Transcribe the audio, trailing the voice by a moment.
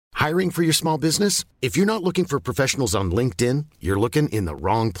Hiring for your small business? If you're not looking for professionals on LinkedIn, you're looking in the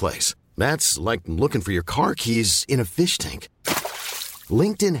wrong place. That's like looking for your car keys in a fish tank.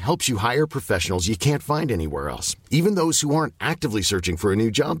 LinkedIn helps you hire professionals you can't find anywhere else, even those who aren't actively searching for a new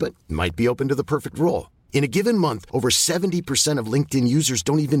job but might be open to the perfect role. In a given month, over 70% of LinkedIn users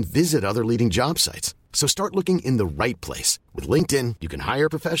don't even visit other leading job sites. So start looking in the right place. With LinkedIn, you can hire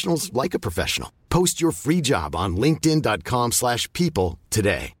professionals like a professional. Post your free job on linkedin.com/people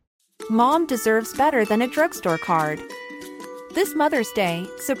today. Mom deserves better than a drugstore card. This Mother's Day,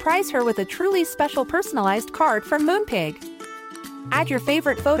 surprise her with a truly special personalized card from Moonpig. Add your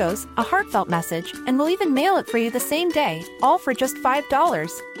favorite photos, a heartfelt message, and we'll even mail it for you the same day, all for just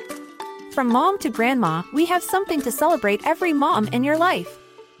 $5. From mom to grandma, we have something to celebrate every mom in your life.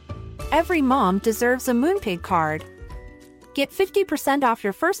 Every mom deserves a Moonpig card. Get 50% off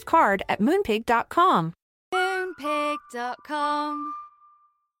your first card at moonpig.com. Moonpig.com.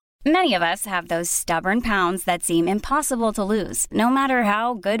 Many of us have those stubborn pounds that seem impossible to lose, no matter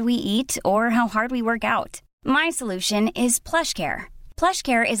how good we eat or how hard we work out. My solution is PlushCare.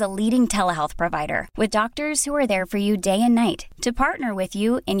 PlushCare is a leading telehealth provider with doctors who are there for you day and night to partner with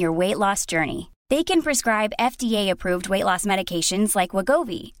you in your weight loss journey. They can prescribe FDA-approved weight loss medications like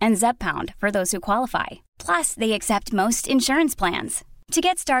Wegovy and Zepbound for those who qualify. Plus, they accept most insurance plans. To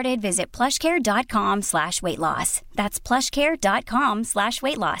get started, visit plushcare.com/weightloss. That's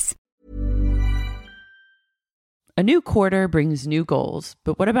plushcare.com/weightloss. A new quarter brings new goals,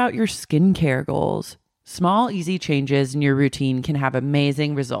 but what about your skincare goals? Small, easy changes in your routine can have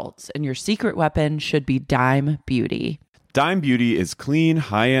amazing results, and your secret weapon should be Dime Beauty. Dime Beauty is clean,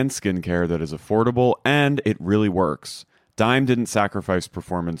 high-end skincare that is affordable, and it really works. Dime didn't sacrifice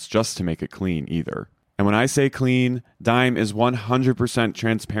performance just to make it clean either. And when I say clean, Dime is 100%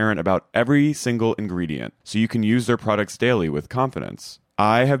 transparent about every single ingredient, so you can use their products daily with confidence.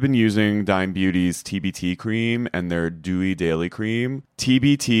 I have been using Dime Beauty's TBT cream and their Dewy Daily Cream.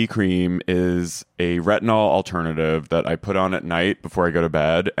 TBT cream is a retinol alternative that I put on at night before I go to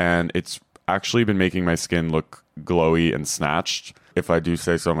bed, and it's actually been making my skin look glowy and snatched, if I do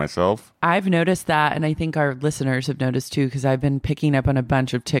say so myself. I've noticed that, and I think our listeners have noticed too, because I've been picking up on a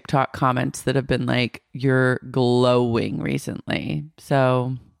bunch of TikTok comments that have been like, you're glowing recently.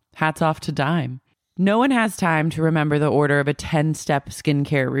 So hats off to Dime. No one has time to remember the order of a 10-step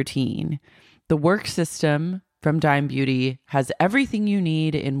skincare routine. The work system from Dime Beauty has everything you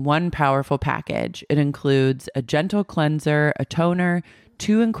need in one powerful package. It includes a gentle cleanser, a toner,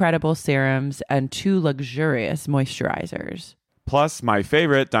 2 incredible serums, and 2 luxurious moisturizers. Plus, my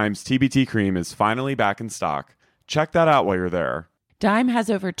favorite, Dime's TBT cream, is finally back in stock. Check that out while you're there. Dime has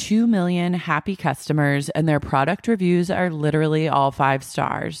over 2 million happy customers, and their product reviews are literally all 5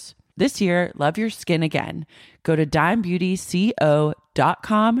 stars. This year, love your skin again. Go to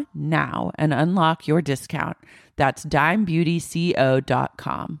dimebeautyco.com now and unlock your discount. That's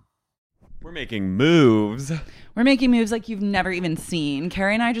dimebeautyco.com. We're making moves. We're making moves like you've never even seen.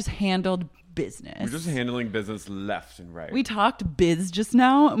 Carrie and I just handled business. We're just handling business left and right. We talked biz just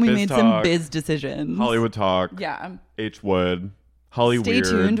now, and we made some biz decisions. Hollywood talk. Yeah. H Wood. Holly Stay Weird.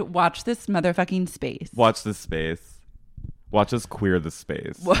 tuned. Watch this motherfucking space. Watch this space. Watch us queer the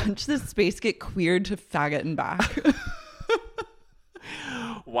space. Watch this space get queered to faggot and back.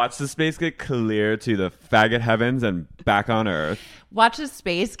 Watch the space get clear to the faggot heavens and back on earth. Watch the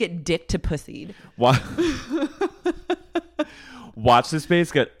space get dick to pussied. Watch the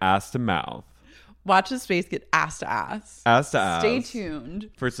space get ass to mouth. Watch the space get ass to ass. Ass to ass. Stay tuned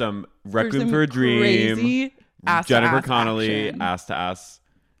for some Requiem for a Dream. Crazy ass Jennifer to ass Connelly action. ass to ass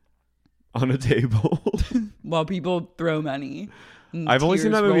on a table. While people throw money. I've only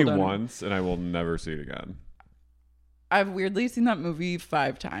seen that movie once. once, and I will never see it again. I've weirdly seen that movie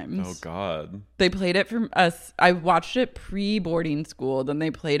 5 times. Oh, God. They played it for us. I watched it pre-boarding school. Then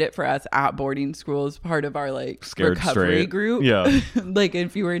they played it for us at boarding school as part of our Scared recovery straight. group. Yeah. Like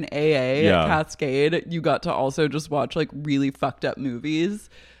if you were in AA at Cascade, you got to also just watch really fucked up movies.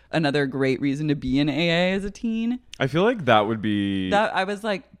 Another great reason to be in AA as a teen. I feel like that would be... That I was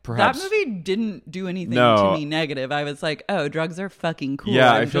like, perhaps, that movie didn't do anything to me negative. I was like, oh, drugs are fucking cool.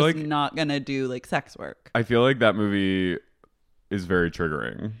 Yeah, I'm I feel just like not gonna do sex work. I feel like that movie is very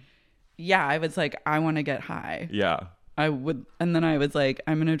triggering. Yeah, I was like, I want to get high. Yeah. I would, and then I was like,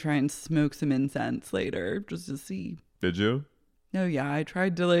 I'm gonna try and smoke some incense later just to see. Did you? No, yeah, I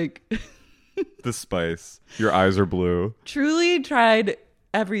tried to the spice. Your eyes are blue. Truly tried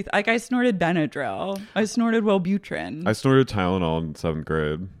everything. I snorted Benadryl. I snorted Wellbutrin. I snorted Tylenol in 7th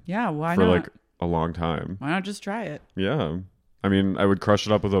grade. Yeah, why for not? For a long time. Why not just try it? Yeah. I mean, I would crush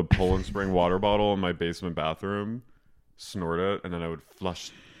it up with a Poland Spring water bottle in my basement bathroom, snort it, and then I would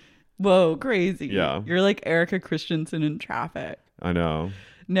flush Whoa, crazy. Yeah. You're like Erica Christensen in Traffic. I know.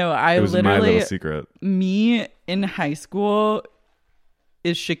 No, I It was my literally, little secret. me in high school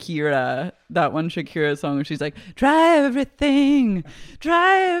is Shakira. That one Shakira song where she's like, try everything.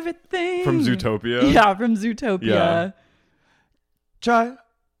 From Zootopia? Yeah, from Zootopia. Yeah. Try.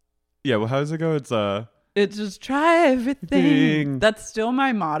 Yeah, well, how does it go? It's just try everything. Thing. That's still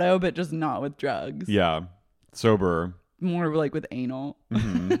my motto, but just not with drugs. Yeah. Sober. More like with anal.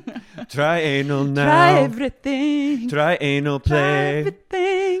 Try anal now. Try everything. Try anal Try play.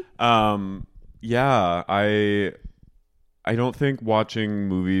 everything. Yeah, I don't think watching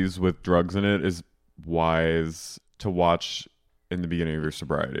movies with drugs in it is wise to watch in the beginning of your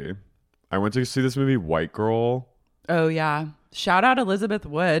sobriety. I went to see this movie, White Girl. Oh, yeah. Shout out Elizabeth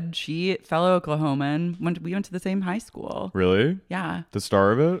Wood. She, fellow Oklahoman, we went to the same high school. Really? Yeah. The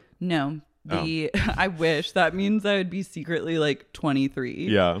star of it? No. I wish. That means I would be secretly like 23.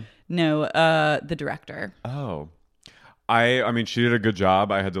 Yeah. No, the director. Oh. I mean, she did a good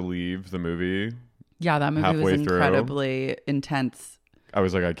job. I had to leave the movie. Yeah, that movie Halfway was through. incredibly intense. I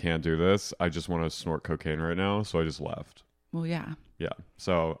was like, I can't do this. I just want to snort cocaine right now. So I just left. Well, yeah. Yeah.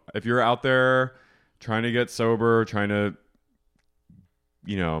 So if you're out there trying to get sober, trying to,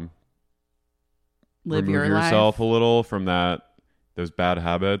 Live remove your yourself life. a little from those bad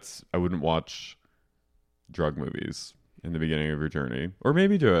habits, I wouldn't watch drug movies in the beginning of your journey. Or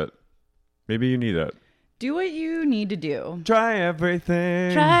maybe do it. Maybe you need it. Do what you need to do. Try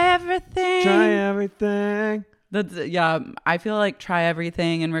everything. Try everything. Try everything. That's, yeah, I feel like try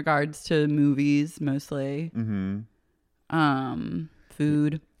everything in regards to movies mostly. Mm-hmm.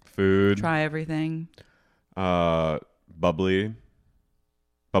 Food. Try everything. Bubbly.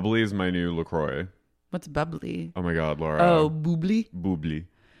 Bubbly is my new LaCroix. What's bubbly? Oh my God, Laura. Oh, boobly. Bubbly.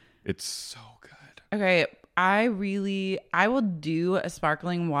 It's so good. Okay, I will do a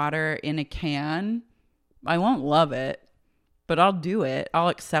sparkling water in a can. I won't love it, but I'll do it. I'll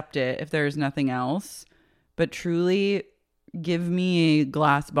accept it if there's nothing else. But truly, give me a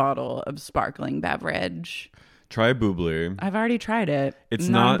glass bottle of sparkling beverage. Try Bubbly. I've already tried it. It's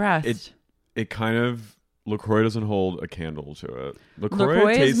I'm not impressed. It kind of, LaCroix doesn't hold a candle to it.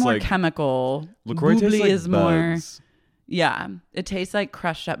 LaCroix tastes is more like chemical. LaCroix tastes Bubbly like is bugs. more. Yeah, it tastes like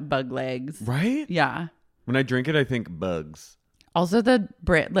crushed up bug legs. Right? Yeah. When I drink it, I think bugs. Also, the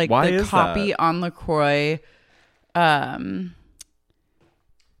Why the is copy that? on LaCroix, on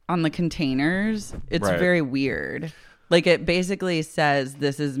the containers, it's Right. very weird. Like it basically says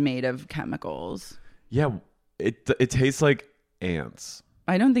this is made of chemicals. Yeah, it tastes like ants.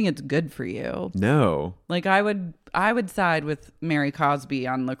 I don't think it's good for you. No. Like I would side with Mary Cosby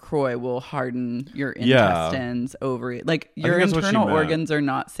on LaCroix will harden your Yeah. intestines over it. Like think your that's what she internal meant. organs are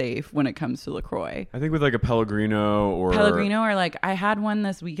not safe when it comes to LaCroix. I think with like a Pellegrino or Pellegrino, or like I had one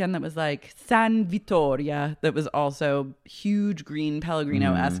this weekend that was like San Vittoria that was also huge green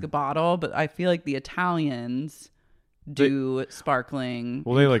Pellegrino-esque bottle, but I feel like the Italians do sparkling.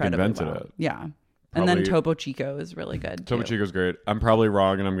 Well, they, like, incredibly invented well. it. Yeah. And then Probably- Topo Chico is really good Topo too. Chico's great. I'm probably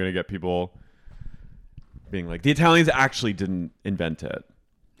wrong, and I'm gonna get people being like, the Italians actually didn't invent it,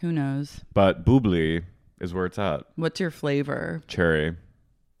 Who knows? but Bubbly is where it's at. What's your flavor? Cherry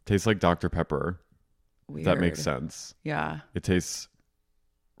tastes like Dr. Pepper. Weird. If that makes sense. Yeah. It tastes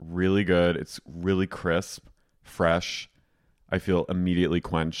really good. It's really crisp, fresh. I feel immediately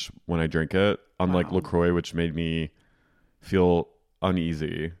quenched when I drink it, unlike Wow. LaCroix, which made me feel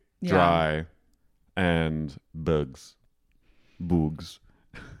uneasy, Yeah. dry, and boogs.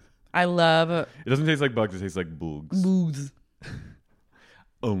 I love It doesn't taste like bugs. It tastes like boogs. booze.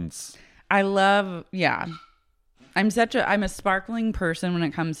 Ounce. I love, yeah. I'm a sparkling person when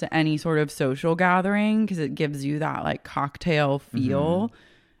it comes to any sort of social gathering because it gives you that like cocktail feel. Mm-hmm.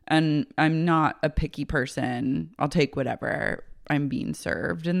 And I'm not a picky person. I'll take whatever I'm being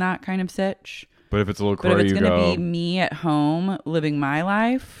served in that kind of sitch. But if it's a But LaCroix, if it's you going go. to be me at home living my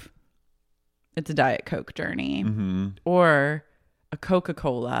life, it's a Diet Coke journey. Mm-hmm. Or a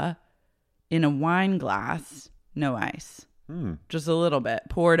Coca-Cola in a wine glass, no ice. Just a little bit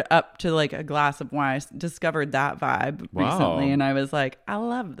poured up to like a glass of wine. I discovered that vibe recently, and I was like, I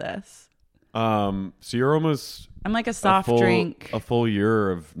love this. So you're almost I'm like a soft drink. a full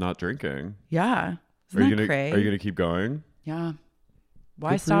year of not drinking. Yeah, isn't that crazy? Are you gonna keep going? Yeah.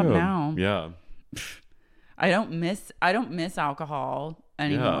 Why Good for stop you. now? Yeah. I don't miss alcohol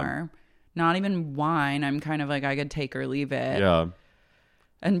anymore. Not even wine. I'm kind of like I could take or leave it. Yeah.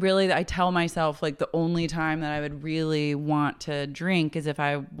 And really, I tell myself like the only time that I would really want to drink is if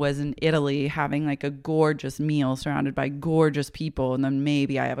I was in Italy having like a gorgeous meal surrounded by gorgeous people. And then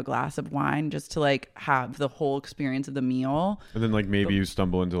maybe I have a glass of wine just to like have the whole experience of the meal. And then like maybe you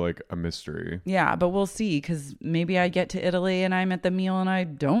stumble into like a mystery. Yeah, but we'll see, because maybe I get to Italy and I'm at the meal and I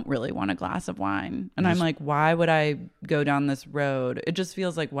don't really want a glass of wine. And I'm like, why would I go down this road? It just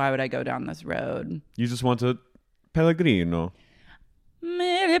feels like, why would I go down this road? You just want to Pellegrino.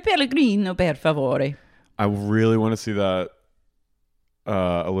 Mere Pellegrino, per favore. I really want to see that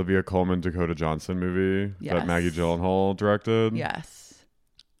Olivia Colman, Dakota Johnson movie that Maggie Gyllenhaal directed. Yes.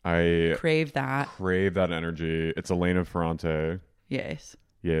 I crave that. Crave that energy. It's Elena Ferrante. Yes.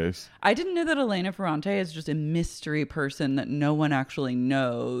 Yes. I didn't know that Elena Ferrante is just a mystery person that no one actually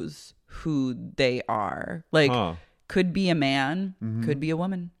knows who they are. Like, could be a man, could be a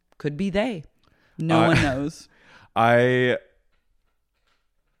woman, could be they. No one knows.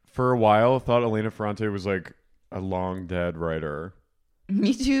 For a while, thought Elena Ferrante was like a long dead writer.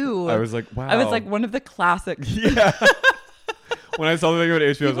 Me too. I was like, wow. I was like one of the classics. Yeah. When I saw the thing on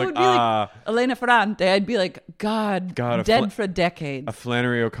HBO, I was like, Elena Ferrante. I'd be like, God dead for decades. A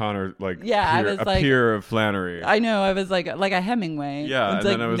Flannery O'Connor, like, I was like, peer of Flannery. I know. I was like a Hemingway. Yeah. It's and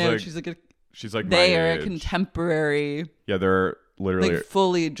like, then I was no, like, she's like they are age. a contemporary. Yeah, they're literally like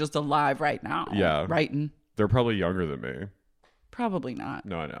fully just alive right now. Yeah. Writing. They're probably younger than me. Probably not.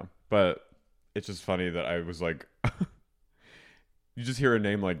 No, I know. But it's just funny that I was like, you just hear a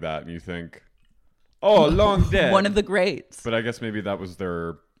name like that and you think, oh, long dead. One of the greats. But I guess maybe that was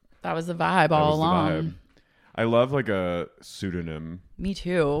the vibe all along. I love like a pseudonym. Me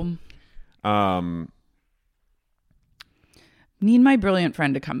too. Need my brilliant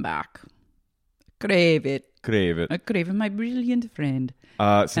friend to come back. Crave it. I crave my brilliant friend.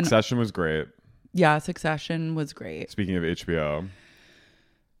 Succession was great. Yeah, Succession was great. Speaking of HBO,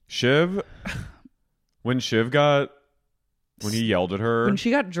 Shiv, when he yelled at her, when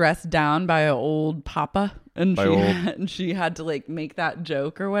she got dressed down by an old papa, and she had to like make that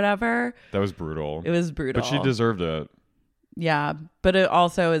joke or whatever. That was brutal. It was brutal, but she deserved it. Yeah, but it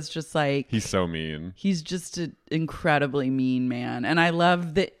also is just like he's so mean. He's just an incredibly mean man, and I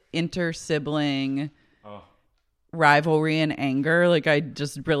love the inter-sibling rivalry and anger. Like, I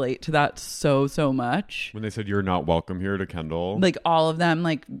just relate to that so much. When they said you're not welcome here to Kendall, like all of them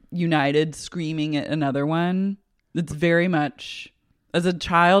like united screaming at another one. It's very much, as a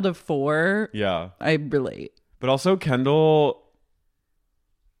child of 4, I relate. But also Kendall,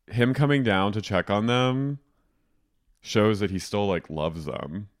 him coming down to check on them shows that he still like loves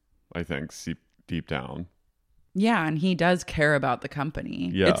them, I think, deep down. Yeah, and he does care about the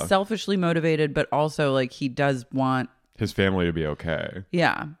company. Yeah. It's selfishly motivated, but also like he does want his family to be okay.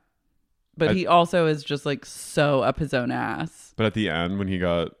 Yeah. But he also is just like so up his own ass. But at the end, when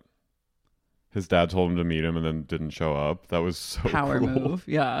his dad told him to meet him and then didn't show up, that was so power cool. move.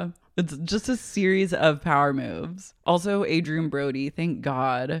 Yeah. It's just a series of power moves. Also, Adrian Brody, thank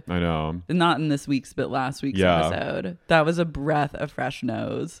God. I know. Not in this week's, but last week's episode. That was a breath of fresh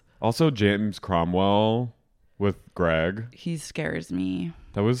nose. Also, James Cromwell with Greg. He scares me.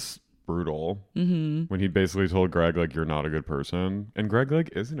 That was brutal. Mm-hmm. When he basically told Greg, like, you're not a good person. And Greg, like,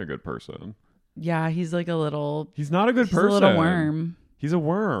 isn't a good person. Yeah, he's like a little... He's not a good person. He's a little worm. He's a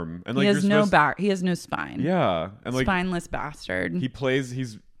worm. And like, he has no back. He has no spine. Yeah. And like, spineless bastard.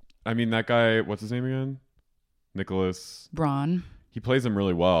 I mean, that guy, what's his name again? Nicholas Braun. He plays him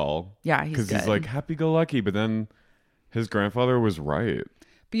really well. Yeah, he's good. Because he's like happy-go-lucky, but then his grandfather was right.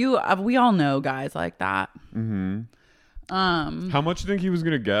 But we all know guys like that. Mm-hmm. How much do you think he was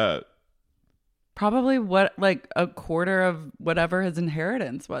going to get? Probably a quarter of whatever his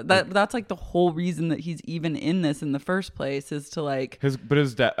inheritance was. That's like the whole reason that he's even in this in the first place, is to like his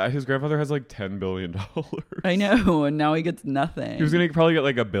grandfather has like $10 billion. I know, and now he gets nothing. He was gonna probably get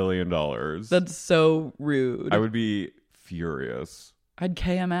like $1 billion. That's so rude. I would be furious. I'd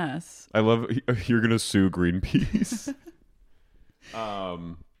KMS. I love you're gonna sue Greenpeace.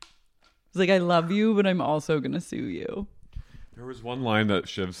 It's like, I love you, but I'm also gonna sue you. There was one line that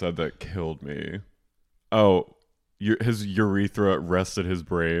Shiv said that killed me. Oh, his urethra rested his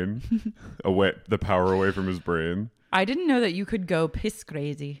brain, the power away from his brain. I didn't know that you could go piss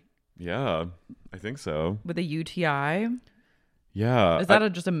crazy. Yeah, I think so. With a UTI? Yeah. Is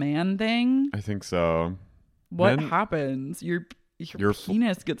that just a man thing? I think so. What happens? Your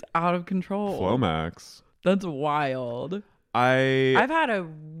penis gets out of control. Flomax. That's wild. I've had a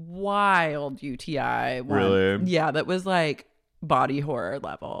wild UTI once. Really? Yeah, that was like body horror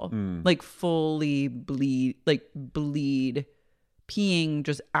level. Like fully bleed, peeing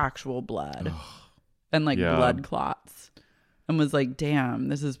just actual blood and like blood clots. and was like, damn,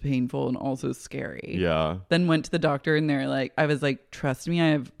 this is painful and also scary. Yeah. Then went to the doctor and they're like, I was like, trust me, I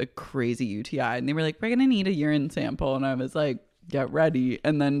have a crazy UTI. And they were like, we're going to need a urine sample. And I was like, get ready.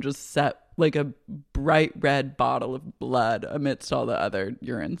 And then just set like a bright red bottle of blood amidst all the other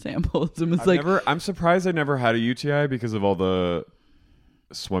urine samples. And was I'm surprised I never had a UTI because of all the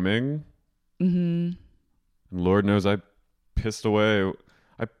swimming. Mm-hmm. And Lord knows I pissed away.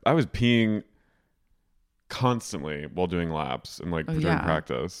 I was peeing constantly while doing laps and like during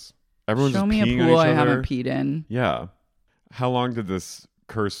practice. Everyone's Show just me a peeing pool on I each other. haven't peed in. Yeah. How long did this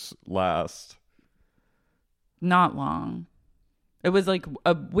curse last? Not long. It was like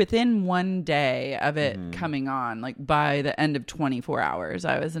within one day of it coming on, like by the end of 24 hours,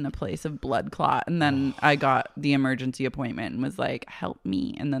 I was in a place of blood clot. And then I got the emergency appointment and was like, help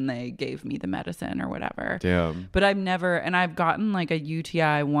me. And then they gave me the medicine or whatever. Damn. But I've gotten like a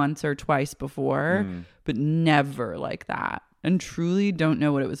UTI once or twice before, but never like that. And truly don't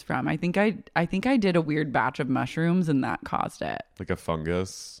know what it was from. I think I did a weird batch of mushrooms and that caused it. Like a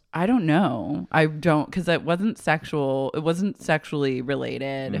fungus? I don't know. I don't, because it wasn't sexual. It wasn't sexually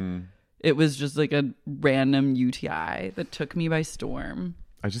related. It was just like a random UTI that took me by storm.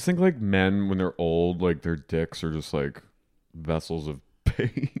 I just think like men when they're old, like their dicks are just like vessels of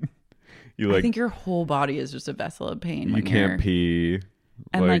pain. I think your whole body is just a vessel of pain. You can't pee.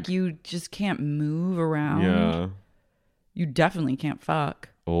 And like you just can't move around. Yeah. You definitely can't fuck.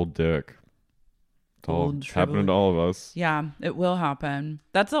 Old dick. Old It's happening to all of us. Yeah, it will happen.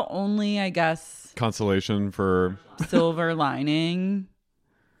 That's the only, I guess, consolation for silver lining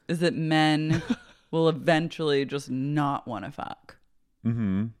is that men will eventually just not want to fuck.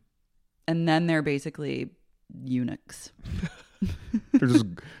 Mm-hmm. And then they're basically eunuchs. They're just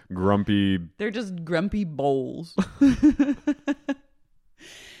grumpy. They're just grumpy bowls.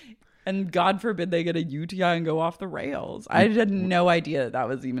 And God forbid they get a UTI and go off the rails. I had no idea that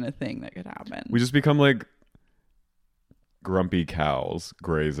was even a thing that could happen. We just become like grumpy cows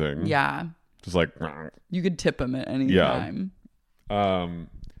grazing. Yeah. Just like. You could tip them at any time.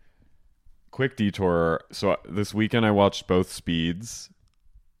 Quick detour. So this weekend I watched both Speeds.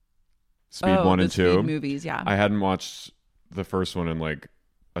 Speed 1 and 2. Speed movies, yeah. I hadn't watched the first one in like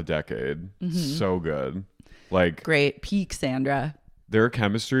a decade. So good. Like. Great. Peak Sandra. Their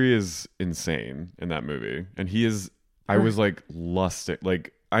chemistry is insane in that movie. And I was like lusting.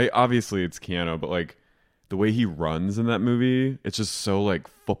 Like, obviously it's Keanu, but like the way he runs in that movie, it's just so like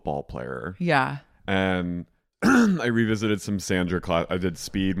football player. Yeah. And I revisited some Sandra class. I did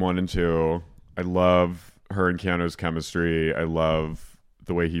Speed 1 and 2. I love her and Keanu's chemistry. I love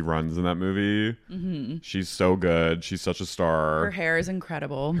the way he runs in that movie. Mm-hmm. She's so good. She's such a star. Her hair is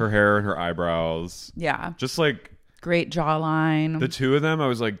incredible. Her hair and her eyebrows. Yeah. Just like. Great jawline. The two of them, I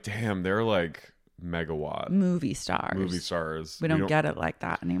was like, damn, they're like megawatt. Movie stars. We don't get it like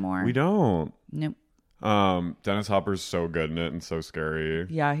that anymore. We don't. Nope. Dennis Hopper's so good in it and so scary.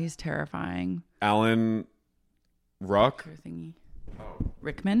 Yeah, he's terrifying. Alan Ruck.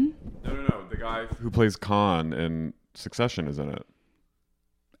 Rickman? No. The guy who plays Khan in Succession is in it.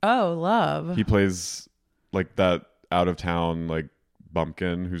 Oh, love. He plays like that out of town like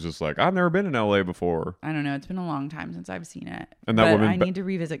bumpkin who's just like, I've never been in LA before. I don't know. It's been a long time since I've seen it. And that woman, I need to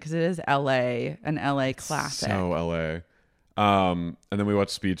revisit because it is LA, an LA classic. So LA. And then we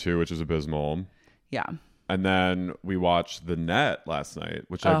watched Speed 2, which is abysmal. Yeah. And then we watched The Net last night,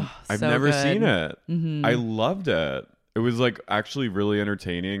 which I've so never good. seen it. Mm-hmm. I loved it. It was like actually really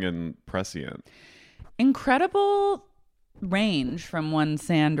entertaining and prescient. Incredible range from one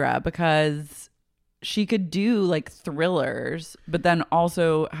Sandra because she could do like thrillers, but then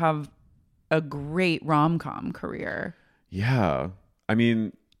also have a great rom-com career. Yeah. I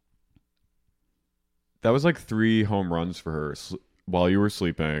mean, that was like 3 home runs for her. While You Were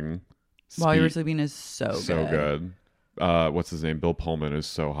Sleeping. While You Were Sleeping is so good. What's his name? Bill Pullman is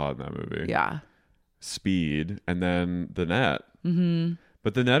so hot in that movie. Yeah. Speed. And then The Net. Mm-hmm.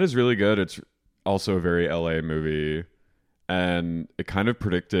 But The Net is really good. It's also a very LA movie. And it kind of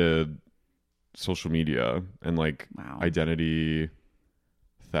predicted social media and like identity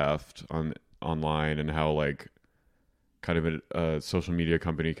theft online and how like kind of a social media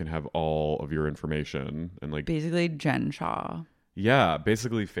company can have all of your information and like basically Jen Shaw. Yeah,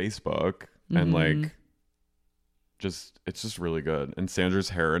 basically Facebook. And like it's just really good. And Sandra's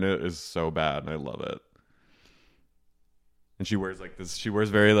hair in it is so bad and I love it. And she wears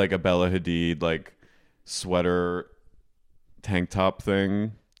very like a Bella Hadid like sweater tank top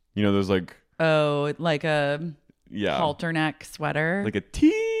thing. You know, those like like a halter neck sweater. Like a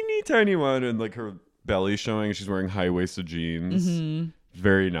teeny tiny one and like her belly showing. She's wearing high-waisted jeans. Mm-hmm.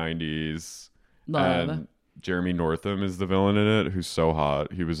 Very 90s. Love. And Jeremy Northam is the villain in it, who's so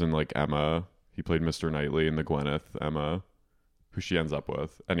hot. He was in like Emma. He played Mr. Knightley in the Gwyneth Emma, who she ends up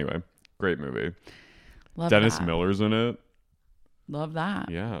with. Anyway, great movie. Love Dennis that. Miller's in it. Love that.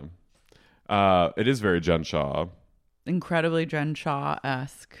 Yeah. It is very Jen Shaw Incredibly Jen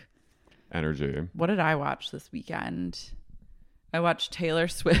Shaw-esque. energy. What did I watch this weekend? I watched Taylor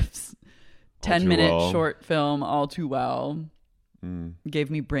Swift's All Too 10-minute Well. short film, All Too Well. Mm. Gave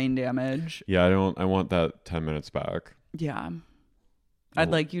me brain damage. Yeah, I want that 10 minutes back. Yeah.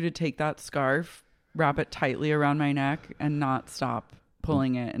 I'd like you to take that scarf, wrap it tightly around my neck, and not stop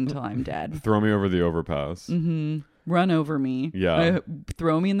pulling it until I'm dead. Throw me over the overpass. Run over me. Yeah.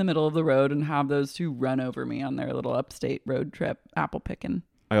 Throw me in the middle of the road and have those two run over me on their little upstate road trip, apple picking.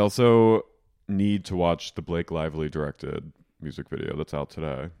 I also need to watch the Blake Lively directed music video that's out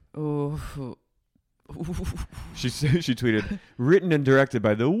today. Oh. She tweeted, written and directed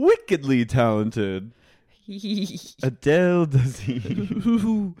by the wickedly talented Adele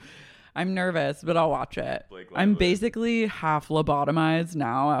Dazeem. I'm nervous, but I'll watch it. Blake I'm Lively. basically half lobotomized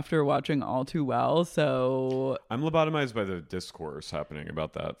now after watching All Too Well, so I'm lobotomized by the discourse happening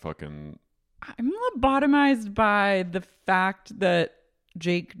about that fucking... I'm lobotomized by the fact that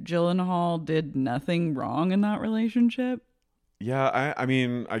Jake Gyllenhaal did nothing wrong in that relationship. Yeah, I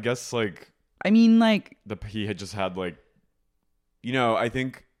mean, I guess like he had just had like, I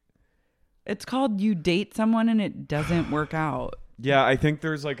think... It's called you date someone and it doesn't work out. Yeah, I think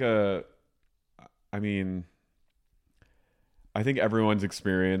there's like I think everyone's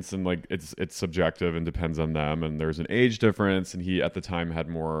experience and like it's subjective and depends on them, and there's an age difference, and he at the time had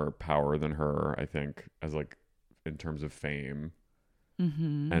more power than her, I think, as like in terms of fame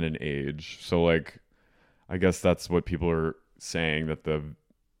and an age. So like I guess that's what people are saying that the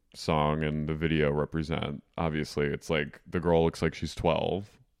song and the video represent. Obviously, it's like the girl looks like she's 12,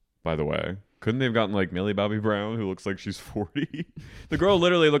 by the way. Couldn't they have gotten like Millie Bobby Brown, who looks like she's 40? The girl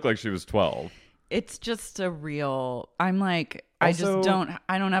literally looked like she was 12. It's just a real... I'm like, Also,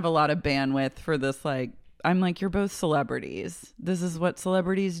 I don't have a lot of bandwidth for this. Like, I'm like, you're both celebrities. This is what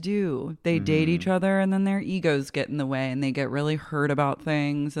celebrities do. They date each other and then their egos get in the way and they get really hurt about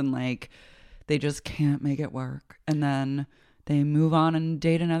things and like, they just can't make it work. And then they move on and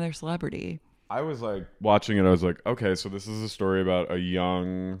date another celebrity. I was like watching it. I was like, okay, so this is a story about a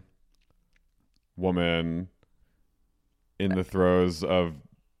young woman in the throes of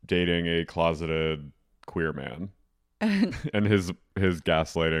dating a closeted queer man and his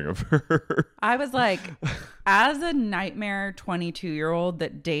gaslighting of her. I was like, as a nightmare 22-year-old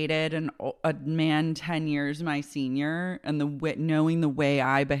that dated a man 10 years my senior, and knowing the way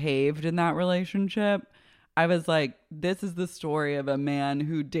I behaved in that relationship, I was like, this is the story of a man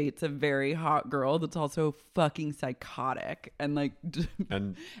who dates a very hot girl that's also fucking psychotic and like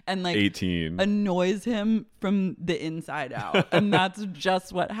and like 18 annoys him from the inside out. And that's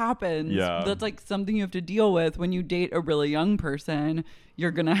just what happens. Yeah. That's like something you have to deal with when you date a really young person.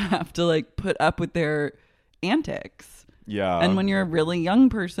 You're going to have to like put up with their antics. Yeah. And when you're a really young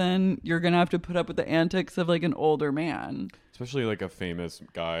person, you're going to have to put up with the antics of like an older man. Especially like a famous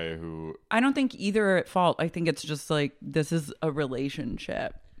guy who... I don't think either are at fault. I think it's just like, this is a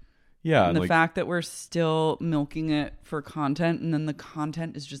relationship. Yeah. And the like, fact that we're still milking it for content and then the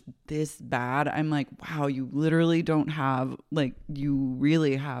content is just this bad. I'm like, wow, you literally don't have, like, you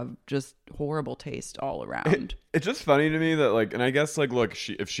really have just horrible taste all around. It's just funny to me that like, and I guess like, look,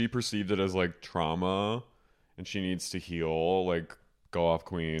 if she perceived it as like trauma and she needs to heal, like, go off,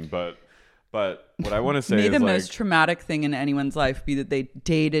 queen. But what I want to say May is the like, most traumatic thing in anyone's life be that they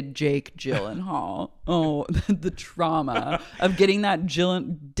dated Jake Gyllenhaal. Oh, the trauma of getting that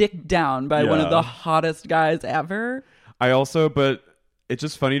dick down by one of the hottest guys ever. But it's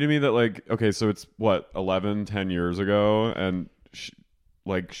just funny to me that like, okay, so it's what, 10 years ago, and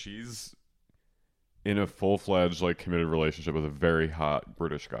she's in a full-fledged like committed relationship with a very hot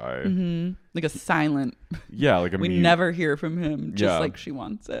British guy. Mm-hmm. Like a silent... Yeah, like we never hear from him, just like she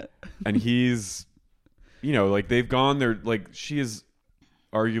wants it. And he's, like they've gone there, like she is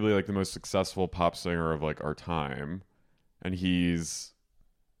arguably like the most successful pop singer of like our time, and he's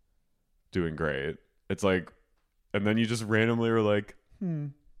doing great. It's like, and then you just randomly were like,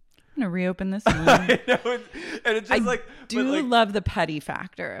 I'm gonna reopen this room. I know, and it's just I do love the petty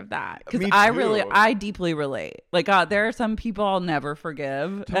factor of that, because Me too. I deeply relate. Like, there are some people I'll never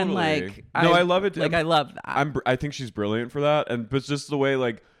forgive, and Totally. like, No, I love it. Like, I love that. I think she's brilliant for that, but just the way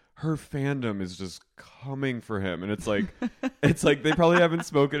like her fandom is just coming for him, and it's like they probably haven't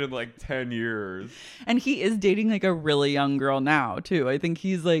spoken in like 10 years. And he is dating like a really young girl now too. I think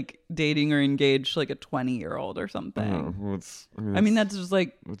he's like dating or engaged to like a 20-year-old or something. Well, I mean that's just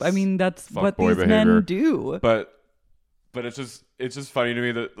like that's what these behavior. men do. But it's just funny to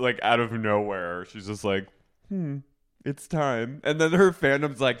me that like out of nowhere she's just like, it's time. And then her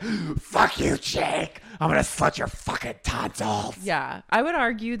fandom's like, fuck you, Jake. I'm going to slut your fucking tonsils. Yeah. I would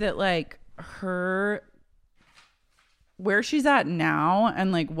argue that like where she's at now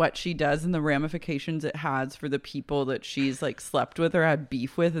and like what she does and the ramifications it has for the people that she's like slept with or had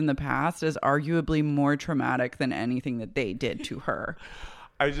beef with in the past is arguably more traumatic than anything that they did to her.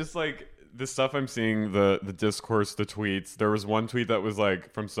 I just like the stuff I'm seeing, the discourse, the tweets. There was one tweet that was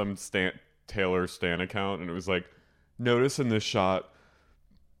like from some Taylor Stan account, and it was like, notice in this shot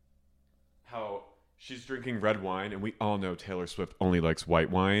how she's drinking red wine, and we all know Taylor Swift only likes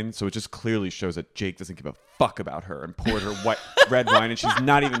white wine, so it just clearly shows that Jake doesn't give a fuck about her and poured her red wine, and she's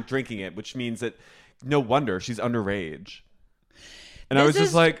not even drinking it, which means that no wonder she's underage. And I was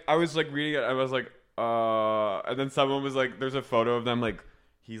reading it, I was like, and then someone was like, there's a photo of them, like,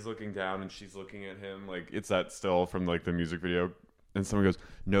 he's looking down and she's looking at him, like, it's that still from, like, the music video. And someone goes,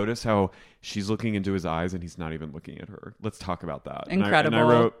 notice how she's looking into his eyes and he's not even looking at her. Let's talk about that. Incredible. And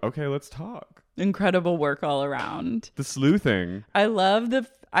I wrote, okay, let's talk. Incredible work all around. The sleuthing. I love the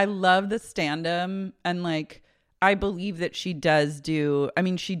stand-up, and like I believe that she does do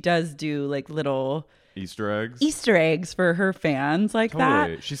like little Easter eggs for her fans like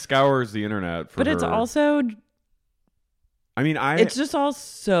totally. that. She scours the internet for but her. It's also it's just all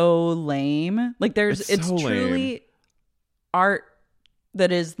so lame. Like it's truly lame. Art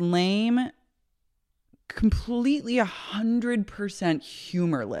that is lame, completely 100%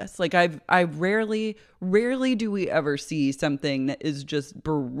 humorless. Like I rarely do we ever see something that is just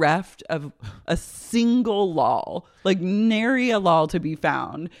bereft of a single lol, like nary a lol to be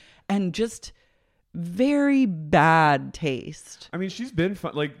found, and just very bad taste. I mean, she's been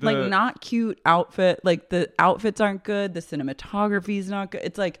fun, like not cute outfit. Like the outfits aren't good. The cinematography is not good.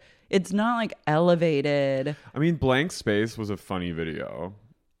 It's like it's not like elevated. I mean, Blank Space was a funny video.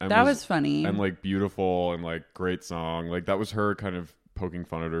 That was funny. And like beautiful and like great song. Like that was her kind of poking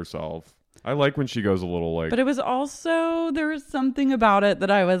fun at herself. I like when she goes a little like... But it was also, there was something about it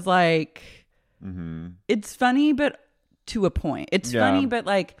that I was like, it's funny, but to a point. It's funny, but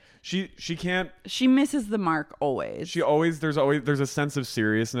like... She can't... She misses the mark always. There's a sense of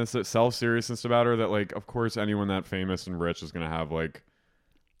seriousness, self-seriousness about her that like, of course, anyone that famous and rich is going to have like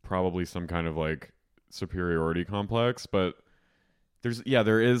probably some kind of like superiority complex, but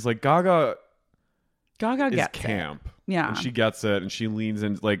there is like Gaga gets camp. It. Yeah. And she gets it and she leans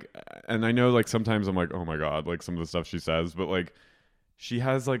in like, and I know like sometimes I'm like, oh my God, like some of the stuff she says, but like she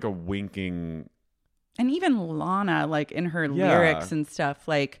has like a winking. And even Lana, like in her lyrics and stuff,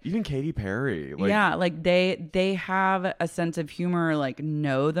 like even Katy Perry, like, like they have a sense of humor, like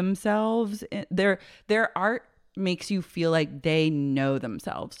know themselves. Their art makes you feel like they know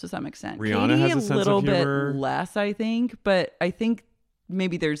themselves to some extent. Rihanna Katy, has a sense little of humor. bit less, I think, but I think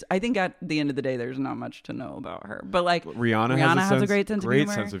maybe I think at the end of the day, there's not much to know about her. But like Rihanna has a great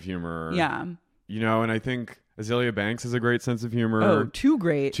sense of humor. Yeah. You know, and I think Azealia Banks has a great sense of humor. Oh, too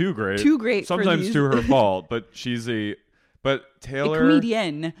great. Sometimes to her fault, but she's Taylor, a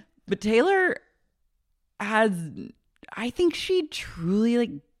comedian. But Taylor I think she truly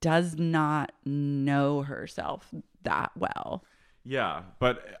like does not know herself that well. Yeah,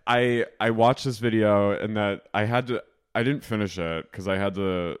 but I watched this video and that I didn't finish it because I had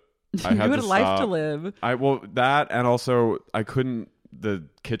to. You had a life to live. That and also I couldn't. The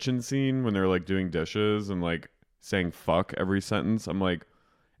kitchen scene when they're like doing dishes and like saying fuck every sentence. I'm like,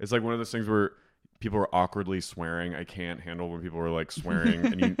 it's like one of those things where people are awkwardly swearing. I can't handle when people are like swearing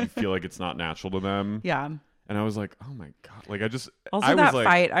and you feel like it's not natural to them. Yeah. And I was like, oh my God. Like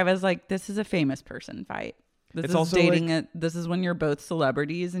fight, I was like, this is a famous person fight. This is dating it. This is when you're both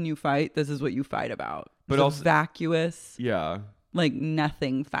celebrities and you fight. This is what you fight about. But it's also vacuous. Yeah. Like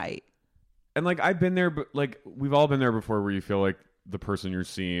nothing fight. And like I've been there, but like we've all been there before where you feel like the person you're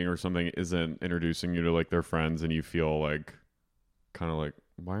seeing or something isn't introducing you to like their friends and you feel like kind of like,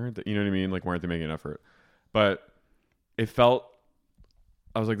 why aren't they, you know what I mean? Like, why aren't they making an effort? But it felt,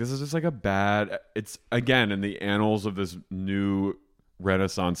 I was like, this is just like it's again in the annals of this new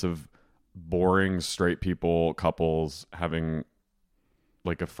renaissance of boring straight couples having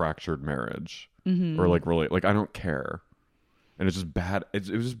like a fractured marriage or like really, like, I don't care. And it's just bad. It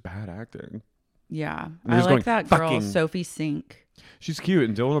was just bad acting. Yeah. they're I just like going, that girl, "Fucking-" Sophie Sink. She's cute,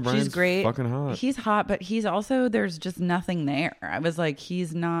 and Dylan O'Brien's She's great. fucking hot. He's hot, but he's also, there's just nothing there. I was like,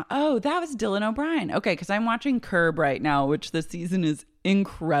 he's not. Oh, that was Dylan O'Brien. Okay, because I'm watching Curb right now, which this season is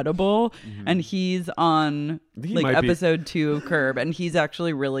incredible. And he's on like episode 2 of Curb, and he's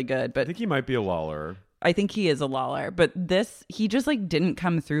actually really good. But I think he might be a Lawler. I think he is a Lawler. But he just like didn't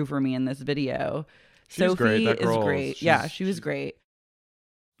come through for me in this video. She's Sophie great. That is girl, great. Yeah, she was great.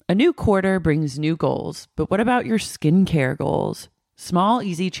 A new quarter brings new goals, but what about your skincare goals? Small,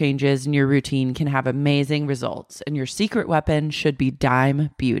 easy changes in your routine can have amazing results, and your secret weapon should be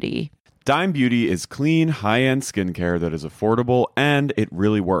Dime Beauty. Dime Beauty is clean, high-end skincare that is affordable, and it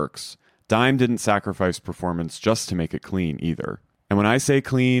really works. Dime didn't sacrifice performance just to make it clean either. And when I say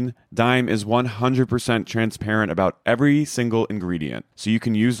clean, Dime is 100% transparent about every single ingredient, so you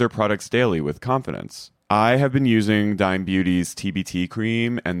can use their products daily with confidence. I have been using Dime Beauty's TBT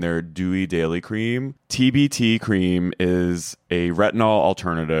cream and their Dewy Daily Cream. TBT cream is a retinol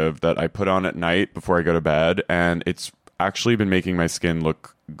alternative that I put on at night before I go to bed, and it's actually been making my skin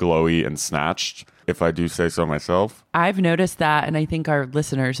look glowy and snatched, if I do say so myself. I've noticed that, and I think our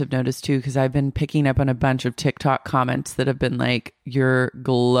listeners have noticed too, because I've been picking up on a bunch of TikTok comments that have been like, you're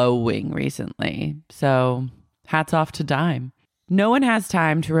glowing recently. So hats off to Dime. No one has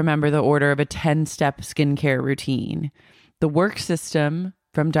time to remember the order of a 10-step skincare routine. The work system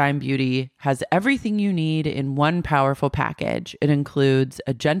from Dime Beauty has everything you need in one powerful package. It includes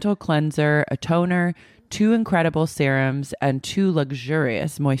a gentle cleanser, a toner, 2 incredible serums, and 2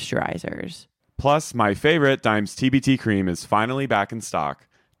 luxurious moisturizers. Plus, my favorite, Dime's TBT cream, is finally back in stock.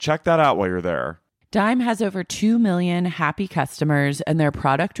 Check that out while you're there. Dime has over 2 million happy customers, and their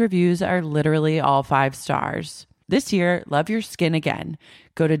product reviews are literally all 5 stars. This year, love your skin again.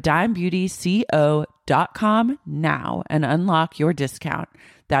 Go to dimebeautyco.com now and unlock your discount.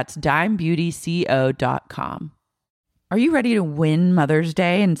 That's dimebeautyco.com. Are you ready to win Mother's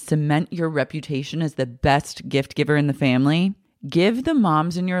Day and cement your reputation as the best gift giver in the family? Give the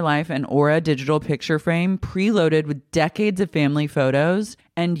moms in your life an Aura digital picture frame preloaded with decades of family photos,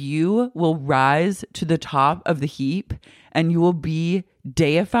 and you will rise to the top of the heap, and you will be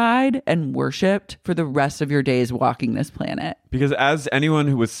deified and worshipped for the rest of your days walking this planet. Because as anyone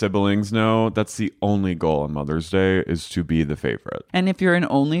who with siblings know, that's the only goal on Mother's Day, is to be the favorite. And if you're an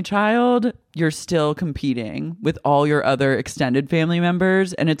only child, you're still competing with all your other extended family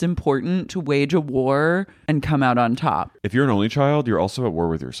members, and it's important to wage a war and come out on top. If you're an only child, you're also at war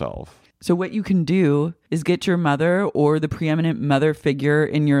with yourself. So what you can do is get your mother or the preeminent mother figure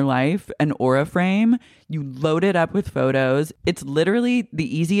in your life an Aura frame. You load it up with photos. It's literally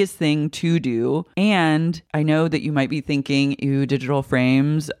the easiest thing to do. And I know that you might be thinking, ew, digital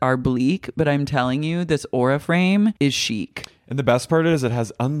frames are bleak, but I'm telling you, this Aura frame is chic. And the best part is it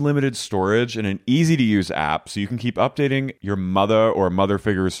has unlimited storage and an easy-to-use app, so you can keep updating your mother or mother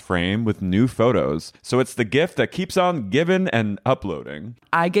figure's frame with new photos. So it's the gift that keeps on giving and uploading.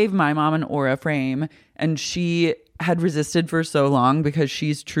 I gave my mom an Aura frame, and she had resisted for so long because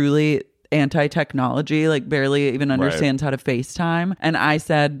she's truly anti-technology, like barely even understands how to FaceTime. And I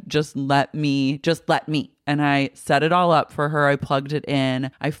said, just let me. And I set it all up for her. I plugged it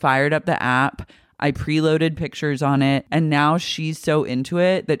in. I fired up the app. I preloaded pictures on it, and now she's so into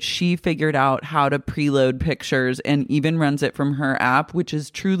it that she figured out how to preload pictures and even runs it from her app, which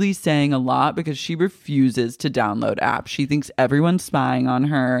is truly saying a lot because she refuses to download apps. She thinks everyone's spying on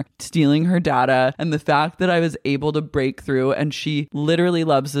her, stealing her data, and the fact that I was able to break through and she literally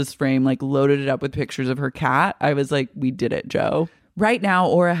loves this frame, like loaded it up with pictures of her cat. I was like, we did it, Joe. Right now,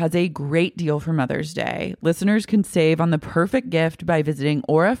 Aura has a great deal for Mother's Day. Listeners can save on the perfect gift by visiting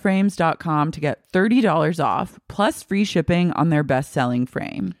auraframes.com to get $30 off, plus free shipping on their best-selling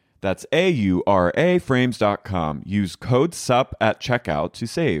frame. That's AURA frames.com. Use code SUP at checkout to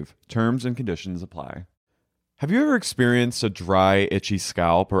save. Terms and conditions apply. Have you ever experienced a dry, itchy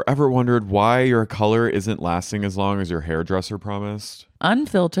scalp or ever wondered why your color isn't lasting as long as your hairdresser promised?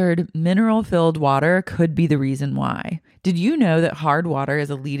 Unfiltered, mineral-filled water could be the reason why. Did you know that hard water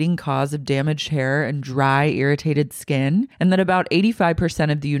is a leading cause of damaged hair and dry, irritated skin? And that about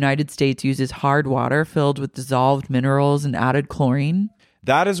 85% of the United States uses hard water filled with dissolved minerals and added chlorine?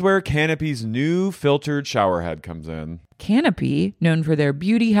 That is where Canopy's new filtered showerhead comes in. Canopy, known for their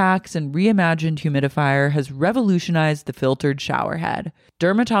beauty hacks and reimagined humidifier, has revolutionized the filtered showerhead.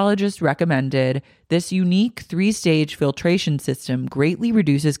 Dermatologists recommended this unique 3-stage filtration system greatly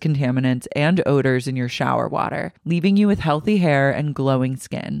reduces contaminants and odors in your shower water, leaving you with healthy hair and glowing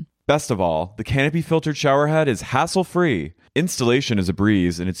skin. Best of all, the Canopy filtered showerhead is hassle-free. Installation is a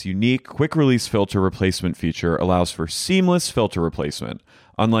breeze, and its unique quick-release filter replacement feature allows for seamless filter replacement,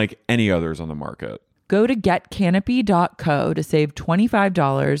 unlike any others on the market. Go to getcanopy.co to save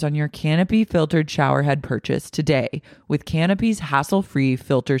 $25 on your Canopy filtered showerhead purchase today with Canopy's hassle-free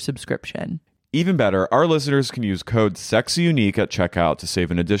filter subscription. Even better, our listeners can use code SEXYUNIQUE at checkout to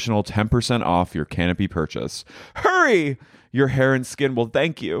save an additional 10% off your Canopy purchase. Hurry! Your hair and skin will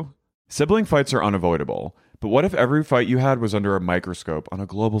thank you. Sibling fights are unavoidable, but what if every fight you had was under a microscope on a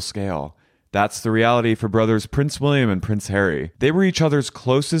global scale? That's the reality for brothers Prince William and Prince Harry. They were each other's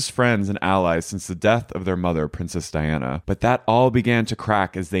closest friends and allies since the death of their mother, Princess Diana. But that all began to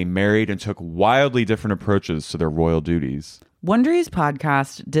crack as they married and took wildly different approaches to their royal duties. Wondery's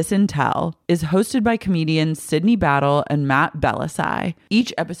podcast, Disintel, is hosted by comedians Sydney Battle and Matt Bellassai.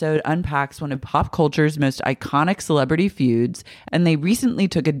 Each episode unpacks one of pop culture's most iconic celebrity feuds, and they recently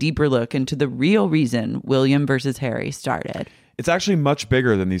took a deeper look into the real reason William versus Harry started. It's actually much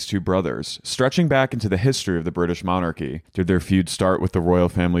bigger than these two brothers, stretching back into the history of the British monarchy. Did their feud start with the royal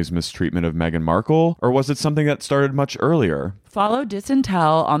family's mistreatment of Meghan Markle, or was it something that started much earlier? Follow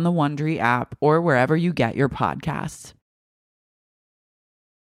Disintel on the Wondery app or wherever you get your podcasts.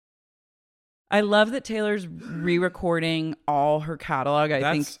 I love that Taylor's re-recording all her catalog.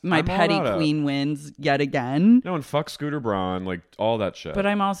 I think my I'm all petty about it. queen wins yet again. No, and fuck Scooter Braun, like all that shit. But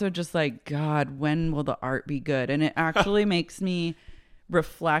I'm also just like, God, when will the art be good? And it actually makes me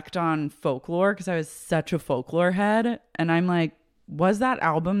reflect on folklore because I was such a folklore head. And I'm like, was that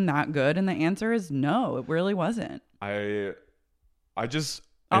album that good? And the answer is no, it really wasn't. I just...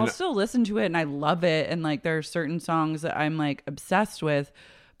 I'll still listen to it and I love it. And like there are certain songs that I'm like obsessed with.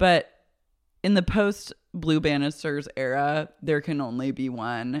 But in the post Blue Bannisters era, there can only be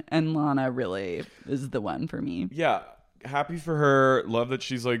one. And Lana really is the one for me. Yeah. Happy for her. Love that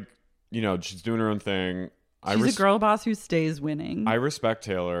she's like, you know, she's doing her own thing. She's a girl boss who stays winning. I respect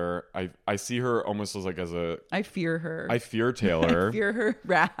Taylor. I see her almost as like I fear her. I fear Taylor. I fear her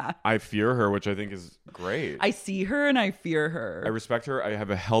wrath. I fear her, which I think is great. I see her and I fear her. I respect her. I have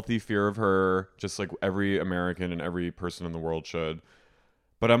a healthy fear of her, just like every American and every person in the world should.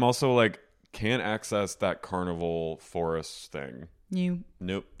 But I'm also like, can't access that carnival forest thing.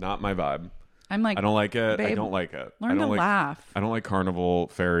 Nope, not my vibe. I'm like, I don't like it. babe, I don't like it. Learn to laugh. I don't like carnival,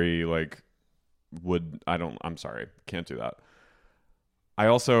 fairy, like I'm sorry. Can't do that. I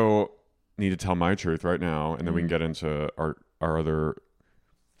also need to tell my truth right now, and then we can get into our other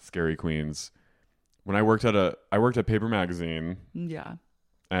scary queens. When I worked at Paper Magazine. Yeah.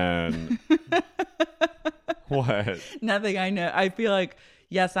 And what? Nothing. I know. I feel like,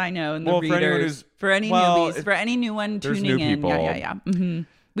 yes, I know. And the well, readers, for any newbies, for any new one tuning new in. People. Yeah. Mm-hmm.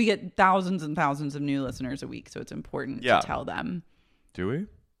 We get thousands and thousands of new listeners a week, so it's important to tell them. Do we?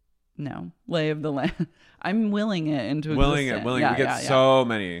 No. Lay of the land. I'm willing it into Willing existence. it. We get so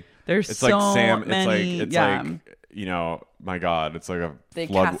many. There's it's so like Sam. many. It's like you know, my God, it's like a they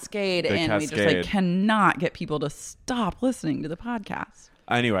flood. Cascade in. We just like cannot get people to stop listening to the podcast.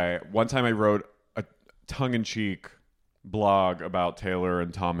 Anyway, one time I wrote a tongue-in-cheek blog about Taylor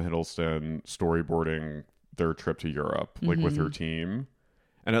and Tom Hiddleston storyboarding their trip to Europe, like with her team,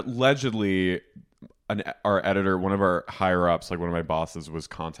 and allegedly, our editor, one of our higher ups, like one of my bosses, was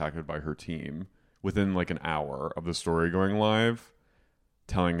contacted by her team within like an hour of the story going live,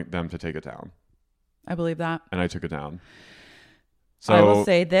 telling them to take it down. I believe that. And I took it down. So I will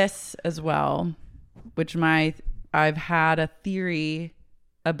say this as well, which I've had a theory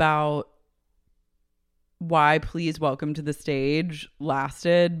about why Please Welcome to the Stage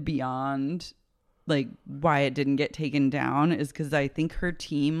lasted beyond like why it didn't get taken down is because I think her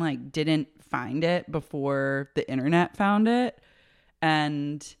team like didn't find it before the internet found it.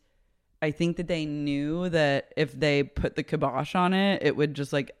 And I think that they knew that if they put the kibosh on it, it would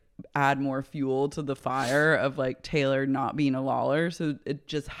just like add more fuel to the fire of like Taylor not being a Lawler. So it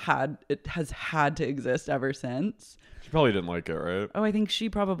has had to exist ever since. She probably didn't like it, right? Oh, I think she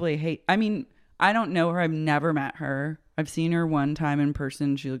probably I mean, I don't know her. I've never met her. I've seen her one time in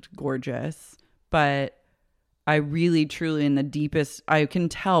person. She looked gorgeous. But I really, truly, in the deepest, I can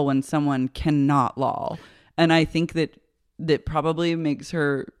tell when someone cannot lol. And I think that probably makes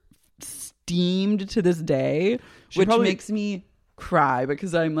her steamed to this day, which makes me cry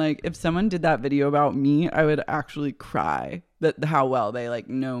because I'm like, if someone did that video about me, I would actually cry that how well they like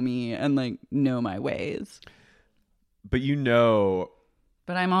know me and like know my ways. But you know,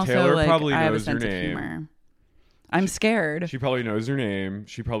 but I'm also Taylor like, probably I have a knows your sense of name. humor. I'm scared. She probably knows your name.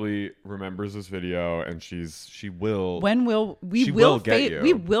 She probably remembers this video, and she will. When will we she will get you.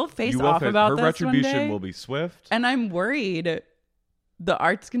 We will face off about her this retribution one day. will be swift. And I'm worried the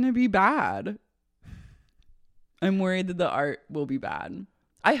art's gonna be bad. I'm worried that the art will be bad.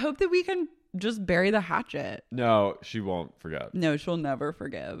 I hope that we can just bury the hatchet. No, she won't forget. No, she'll never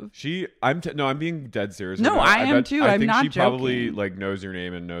forgive. I'm being dead serious. No, right now. I am too. I I'm think not she probably joking. like knows your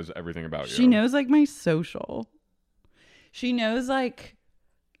name and knows everything about you. She knows like my social. She knows like,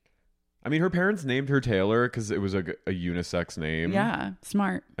 I mean, her parents named her Taylor because it was a unisex name. yeah,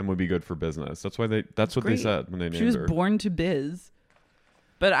 smart. And would be good for business. That's why that's what they Great. said when they named She was her. born to biz.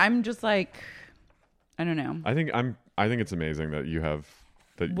 But I'm just like, I don't know. I think it's amazing that you have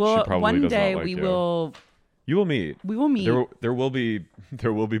that. Well, she probably one does day not like we you. will. You will meet. We will meet. There will be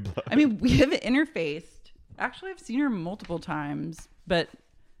blood. I mean, we have interfaced. Actually, I've seen her multiple times, but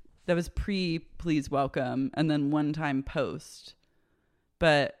that was please welcome, and then one time post.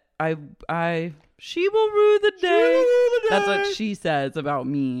 But she will rue the day. That's what she says about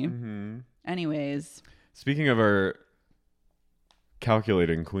me. Mm-hmm. Anyways, Speaking of our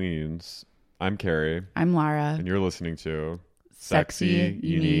calculating queens, I'm Carrie, I'm Lara. and you're listening to Sexy,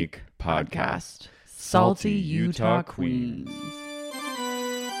 Unique Podcast. Salty Utah Queens.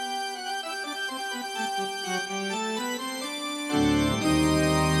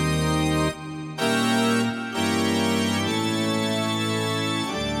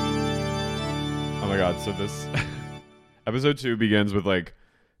 Oh my god, so this episode 2 begins with like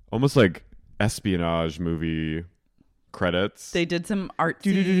almost like espionage movie credits. They did some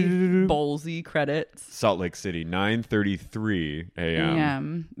artsy, ballsy credits. Salt Lake City, 9:33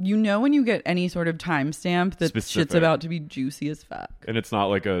 a.m. You know when you get any sort of timestamp that shit's Specific. about to be juicy as fuck. And it's not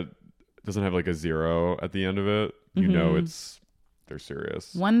like doesn't have like a 0 at the end of it. You know they're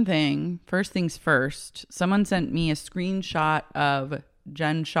serious. One thing, first things first, someone sent me a screenshot of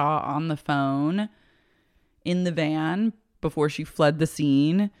Jen Shaw on the phone in the van before she fled the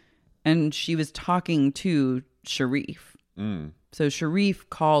scene, and she was talking to Sharif. So Sharif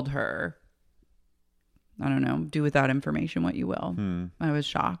called her. I don't know, do with that information what you will. I was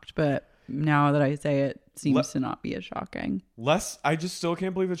shocked, but now that I say it, seems to not be as shocking. I just still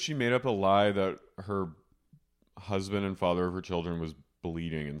can't believe that she made up a lie that her husband and father of her children was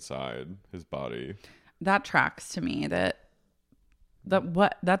bleeding inside his body. That tracks to me. That's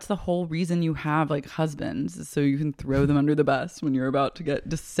the whole reason you have like husbands, is so you can throw them under the bus when you're about to get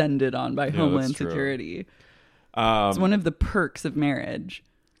descended on by Homeland that's true. Security. It's one of the perks of marriage.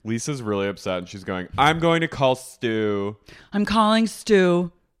 Lisa's really upset and she's going, I'm going to call Stu. I'm calling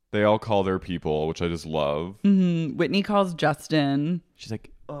Stu. They all call their people, which I just love. Whitney calls Justin. She's like,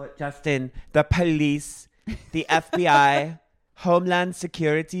 oh, Justin, the police, the FBI, Homeland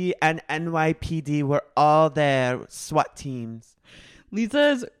Security, and NYPD were all there, SWAT teams.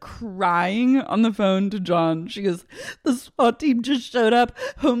 Lisa is crying on the phone to John. She goes, the SWAT team just showed up.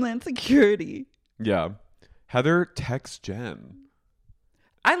 Homeland Security. Yeah. Heather texts Jen.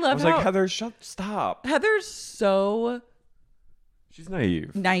 I I love was how like, Heather, stop. Heather's so She's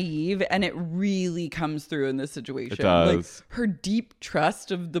naive. naive, and it really comes through in this situation. It does. Like her deep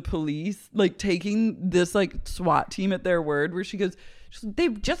trust of the police, like taking this like SWAT team at their word, where she goes,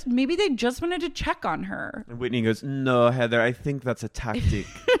 maybe they just wanted to check on her. And Whitney goes, no, Heather, I think that's a tactic.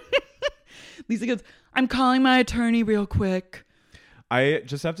 Lisa goes, I'm calling my attorney real quick. I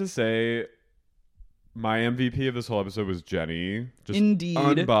just have to say, my MVP of this whole episode was Jenny. Just Indeed.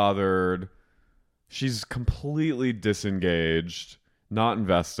 unbothered. She's completely disengaged, not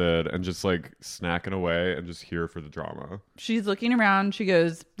invested, and just like snacking away and just here for the drama. She's looking around. She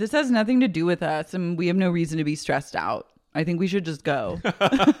goes, this has nothing to do with us, and we have no reason to be stressed out. I think we should just go,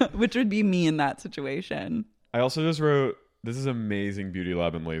 which would be me in that situation. I also just wrote, this is amazing Beauty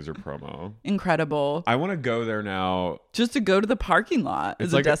Lab and Laser promo. Incredible. I want to go there now. Just to go to the parking lot It's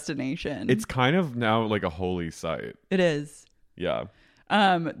as like a destination. It's kind of now like a holy site. It is. Yeah.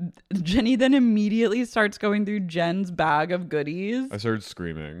 Jenny then immediately starts going through Jen's bag of goodies. I started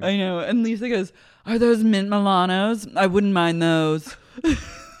screaming. I know. And Lisa goes, are those mint Milanos? I wouldn't mind those.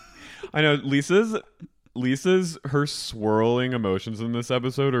 I know Lisa's her swirling emotions in this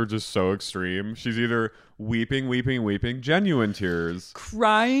episode are just so extreme. She's either weeping, genuine tears,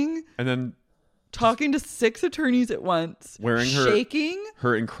 Crying, and then talking to 6 attorneys at once, wearing shaking,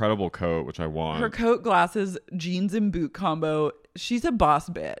 her incredible coat, which I want. her coat, glasses, jeans, and boot combo. She's a boss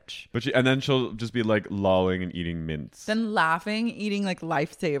bitch. And then she'll just be like lolling and eating mints. Then laughing, eating like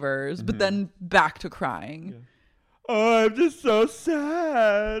lifesavers, but then back to crying. Oh, I'm just so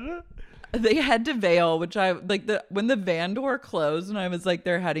sad. They head to Vale, which I like when the van door closed and I was like,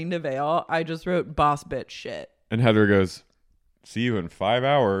 they're heading to Vale, I just wrote boss bitch shit. And Heather goes, see you in 5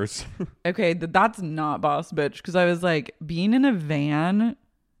 hours. Okay, that's not boss bitch, because I was like, being in a van.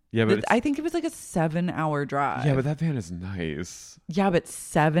 Yeah, but I think it was like a 7-hour drive. yeah, but that van is nice. Yeah, but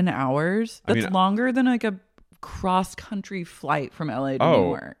 7 hours? I That's mean, longer than like a cross-country flight from LA to Oh. New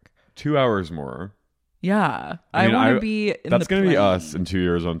York. 2 hours more. Yeah. I mean, I want to be in That's going to to be us in 2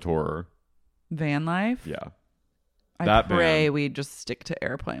 years on tour. Van life? Yeah. I that pray van. we just stick to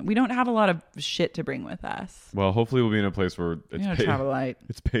airplane. We don't have a lot of shit to bring with us. Well, hopefully we'll be in a place where it's paid. Travel light.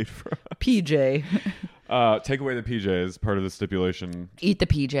 It's paid for. PJ. Take away the PJs, part of the stipulation. Eat the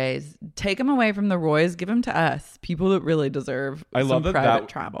PJs. Take them away from the Roys. Give them to us. People that really deserve I love some that private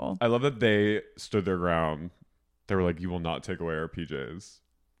travel. I love that they stood their ground. They were like, "You will not take away our PJs."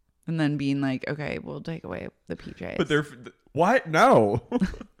 And then being like, okay, we'll take away the PJs. But they're what? No.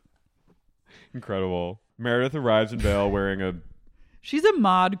 Incredible. Meredith arrives in Vail wearing a She's a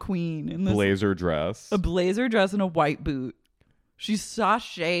mod queen in this blazer dress. a blazer dress and a white boot. She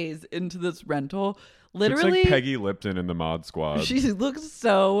sachets into this rental. Looks Literally, like Peggy Lipton in the Mod Squad. she looks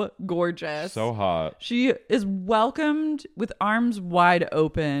so gorgeous. So hot. She is welcomed with arms wide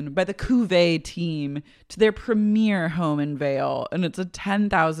open by the Cuvée team to their premier home in Vail, and it's a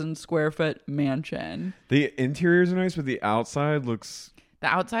 10,000 square foot mansion. The interiors are nice, but the outside looks. The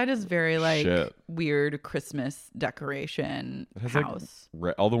outside is very like Shit. weird Christmas decoration It has house.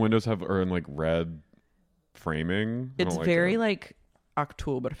 like all the windows are in like red framing. I It's don't very it. like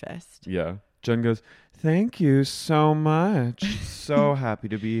Oktoberfest. Yeah. Jen goes, "Thank you so much. So happy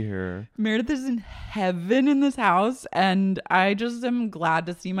to be here." Meredith is in heaven in this house, and I just am glad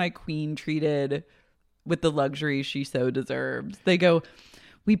to see my queen treated with the luxury she so deserves. They go,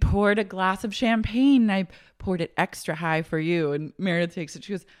 "We poured a glass of champagne. I poured it extra high for you." And Meredith takes it.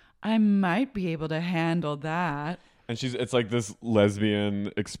 She goes, "I might be able to handle that." And it's like this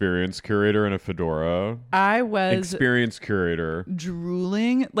lesbian experience curator in a fedora. I was Experience curator.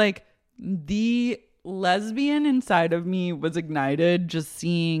 drooling. Like, the lesbian inside of me was ignited just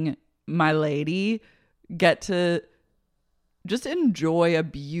seeing my lady get to just enjoy a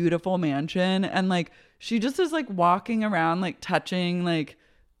beautiful mansion. And like, she just is like walking around, like touching like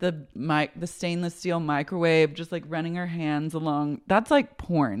the stainless steel microwave, just like running her hands along. That's like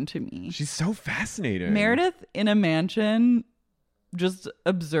porn to me. She's so fascinating. Meredith in a mansion, just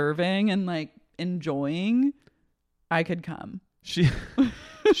observing and like enjoying. I could come.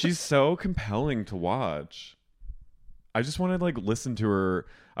 She's so compelling to watch. I just want to like listen to her.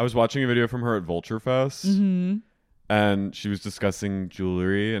 I was watching a video from her at Vulture Fest, and she was discussing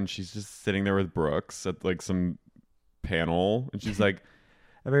jewelry, and she's just sitting there with Brooks at like some panel, and she's like,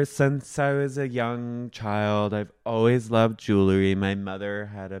 "Ever since I was a young child, I've always loved jewelry. My mother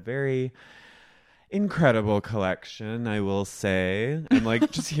had a very incredible collection, I will say." And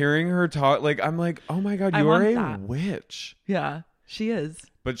like just hearing her talk, like I'm like, oh my God, I you are want a that. witch. Yeah, she is.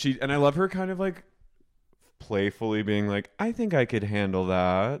 But and I love her kind of like playfully being like, I think I could handle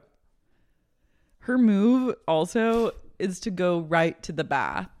that. Her move also is to go right to the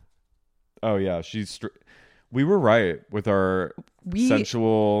bath. Oh yeah, we were right with our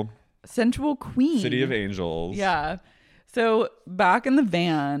sensual queen. City of Angels. Yeah. So back in the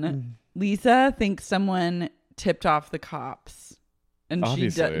van, Lisa thinks someone tipped off the cops, and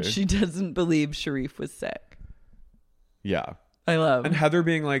Obviously. she doesn't believe Sharif was sick. Yeah. I love. And Heather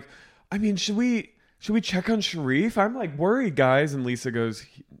being like, I mean, should we check on Sharif? I'm like worried, guys. And Lisa goes,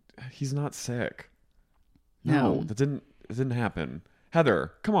 he's not sick. No, that didn't happen.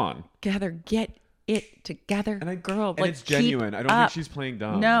 Heather, come on. Heather, get it together, girl. And it's genuine. I don't think she's playing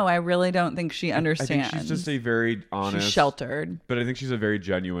dumb. No, I really don't think she understands. I think she's just a very honest, she's sheltered. But I think she's a very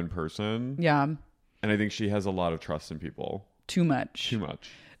genuine person. Yeah. And I think she has a lot of trust in people. Too much. Too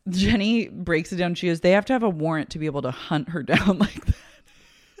much. Jenny breaks it down. She goes, they have to have a warrant to be able to hunt her down like that.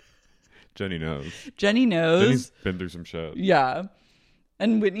 Jenny knows. Jenny's been through some shit. Yeah.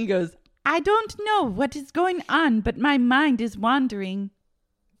 And Whitney goes, I don't know what is going on, but my mind is wandering.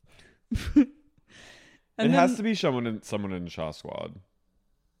 It has to be someone in Shaw Squad.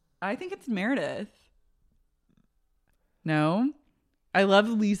 I think it's Meredith. No? I love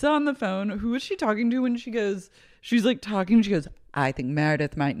Lisa on the phone. Who is she talking to when she's like talking, she goes, I think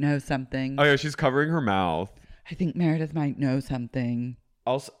Meredith might know something. Oh yeah, she's covering her mouth. I think Meredith might know something.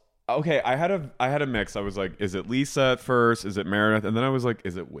 Also, okay, I had a mix. I was like, is it Lisa at first? Is it Meredith? And then I was like,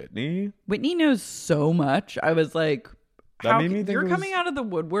 is it Whitney? Whitney knows so much. I was like, That made me think you're it was- coming out of the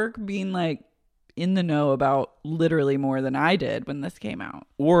woodwork being like in the know about literally more than I did when this came out.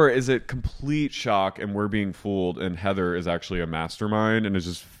 Or is it complete shock and we're being fooled and Heather is actually a mastermind and is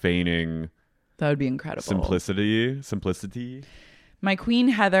just feigning That would be incredible. Simplicity. My queen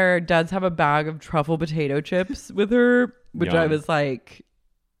Heather does have a bag of truffle potato chips with her, which I Yum. was like,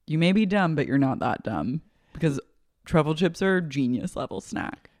 you may be dumb, but you're not that dumb, because truffle chips are a genius level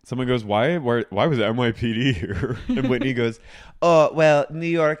snack. Someone goes, why was NYPD here? And Whitney goes, Oh, well, New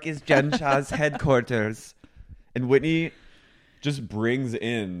York is Jen Shah's headquarters. And Whitney just brings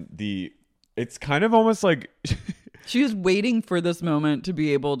in it's kind of almost like she was waiting for this moment to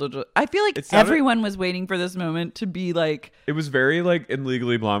be able to I feel like everyone was waiting for this moment to be like, it was very like in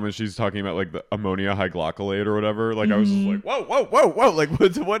Legally Blonde when she's talking about like the ammonia hydrochloride or whatever. Like I was just like, whoa, like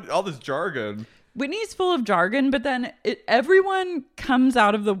what all this jargon. Whitney's full of jargon, but then everyone comes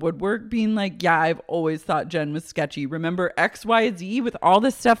out of the woodwork being like, yeah, I've always thought Jen was sketchy. Remember XYZ with all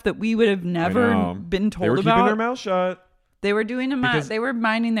this stuff that we would have never been told about. They were keeping their mouth shut. They were doing they were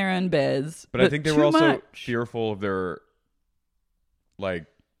minding their own biz. But I think they were also fearful of their like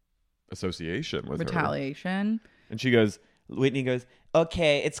association with retaliation. And she goes, Whitney goes,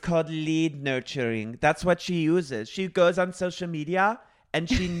 okay, it's called lead nurturing. That's what she uses. She goes on social media and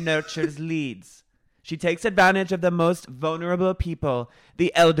she nurtures leads. She takes advantage of the most vulnerable people,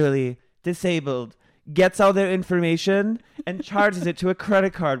 the elderly, disabled, gets all their information and charges it to a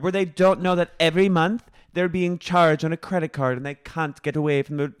credit card where they don't know that every month they're being charged on a credit card and they can't get away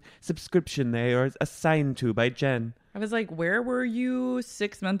from the subscription they are assigned to by Jen. I was like, where were you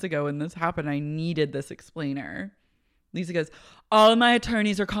 6 months ago when this happened? I needed this explainer. Lisa goes, all of my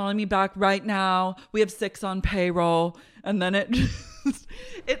attorneys are calling me back right now. We have 6 on payroll. And then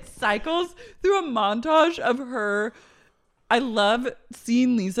it cycles through a montage of her. I love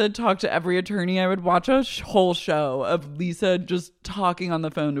seeing Lisa talk to every attorney. I would watch a whole show of Lisa just talking on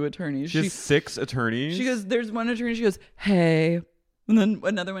the phone to attorneys. She has 6 attorneys? She goes, there's one attorney, she goes, hey. And then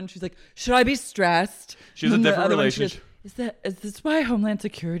another one, she's like, should I be stressed? She has a different relationship. Is this why Homeland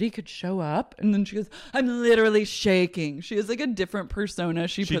Security could show up? And then she goes, I'm literally shaking. She has like a different persona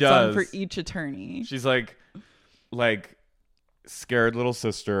she puts on for each attorney. She's like scared little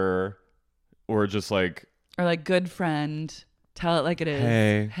sister, or just like, or like good friend. Tell it like it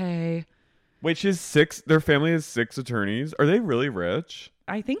is. Hey. Wait, she has 6. Their family has 6 attorneys. Are they really rich?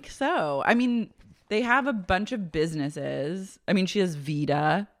 I think so. I mean, they have a bunch of businesses. I mean, she has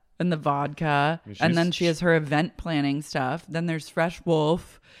Vita and the vodka, and then she has her event planning stuff. Then there's Fresh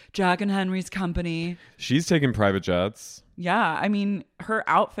Wolf, Jack and Henry's company. She's taking private jets. Yeah, I mean, her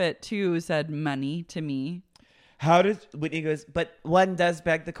outfit too said money to me. How does Whitney goes? But one does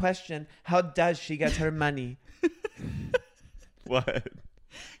beg the question: how does she get her money? What?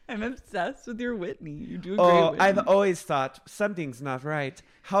 I'm obsessed with your Whitney. You do a great Whitney. I've always thought something's not right.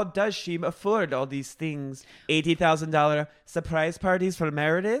 How does she afford all these things? $80,000 surprise parties for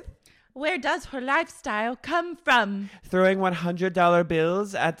Meredith? Where does her lifestyle come from? Throwing $100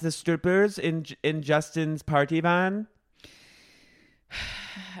 bills at the strippers in Justin's party van?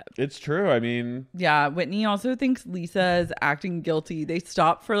 It's true. I mean, yeah, Whitney also thinks Lisa is acting guilty. They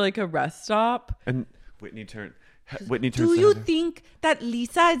stop for like a rest stop. And Whitney turns. Do you think that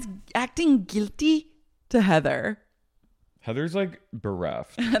Lisa is acting guilty? To Heather. Heather's like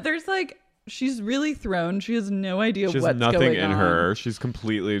bereft. Heather's like, she's really thrown. She has no idea what's going on. She has nothing in her. She's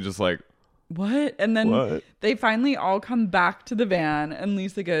completely just like, what? And then they finally all come back to the van and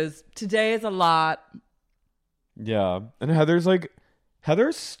Lisa goes, today is a lot. Yeah. And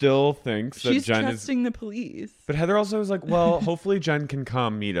Heather still thinks that she's Jen trusting the police. But Heather also is like, well, hopefully Jen can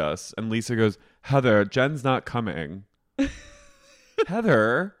come meet us. And Lisa goes, Heather, Jen's not coming.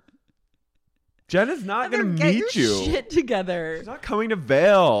 Heather, Jen is not going to meet you. Get your shit together. She's not coming to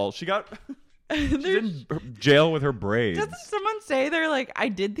Vail. She's in jail with her braids. Doesn't someone say they're like, I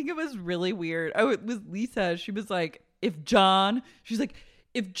did think it was really weird. Oh, it was Lisa. She was like, if John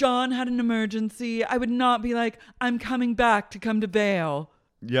had an emergency, I would not be like, I'm coming back to come to Vail.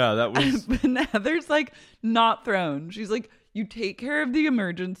 Yeah, that was. But Heather's like not thrown. She's like, you take care of the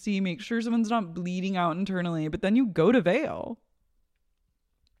emergency, make sure someone's not bleeding out internally, but then you go to Vail.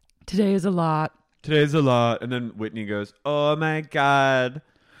 Today is a lot. Today's a lot. And then Whitney goes, oh my God.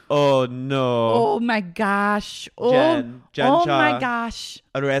 Oh no. Oh my gosh. Jen oh Shaw, my gosh.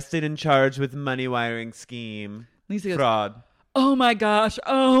 Arrested and charged with money wiring scheme. Lisa goes, fraud. Oh my gosh.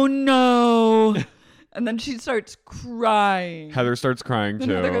 Oh no. And then she starts crying. Heather starts crying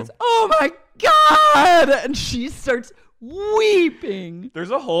too. Heather goes, oh my God. And she starts weeping.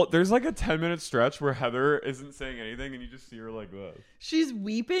 There's like a 10-minute stretch where Heather isn't saying anything and you just see her like this. She's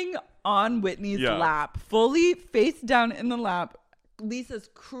weeping on Whitney's lap, fully face down in the lap.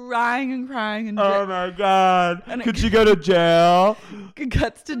 Lisa's crying and crying. And oh my God. And could she go to jail? It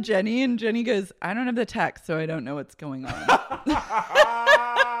cuts to Jenny and Jenny goes, I don't have the text, so I don't know what's going on.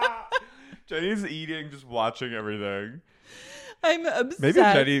 Jenny's eating, just watching everything. I'm obsessed. Maybe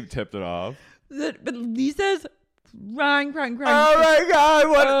Jenny tipped it off. But Lisa's crying. Oh my God,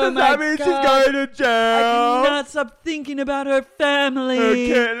 what does that mean? She's going to jail. I cannot stop thinking about her family. Her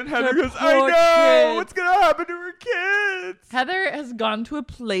kid. And Heather goes, I know. What's going to happen to her kids? Heather has gone to a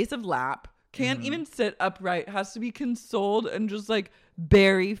place of lap, Can't even sit upright. Has to be consoled and just like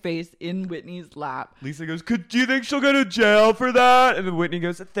bury face in Whitney's lap. Lisa goes, do you think she'll go to jail for that? And then Whitney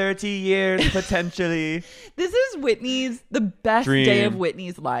goes, 30 years, potentially. This is Whitney's, the best Dream. day of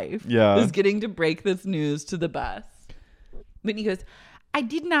Whitney's life. Yeah. Is getting to break this news to the best. Whitney goes, I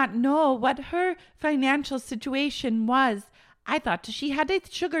did not know what her financial situation was. I thought she had a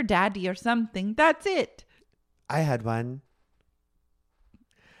sugar daddy or something. That's it. I had one.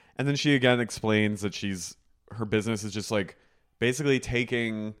 and then she again explains that her business is just like basically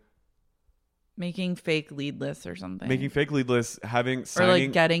making fake lead lists or something. making fake lead lists, or signing,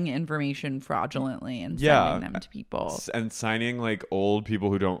 like getting information fraudulently and sending them to people. and signing like old people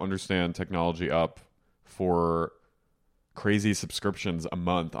who don't understand technology up for crazy subscriptions a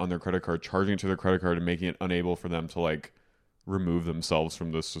month on their credit card, charging it to their credit card and making it unable for them to like remove themselves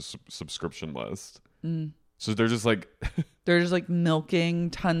from this subscription list. So they're just like milking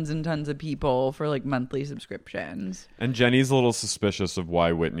tons and tons of people for like monthly subscriptions. And Jenny's a little suspicious of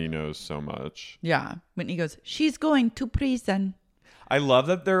why Whitney knows so much. Yeah. Whitney goes, she's going to prison. I love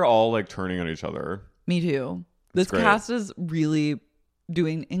that they're all like turning on each other. Me too. This great. cast is really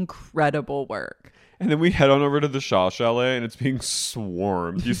doing incredible work. And then we head on over to the Shaw Chalet and it's being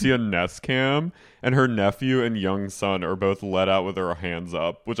swarmed. You see a Nest Cam and her nephew and young son are both let out with their hands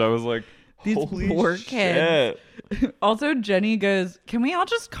up, which I was like, These holy poor shit. kids. Also, Jenny goes, can we all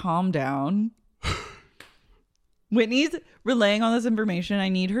just calm down? Whitney's relaying all this information. I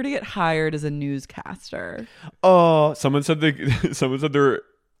need her to get hired as a newscaster. Oh, someone said they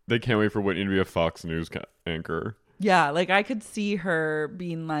can't wait for Whitney to be a Fox News anchor. Yeah, like I could see her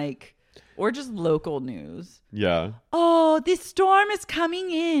being like, or just local news. Yeah. Oh, this storm is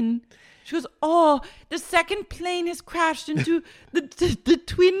coming in. She goes, oh, the second plane has crashed into the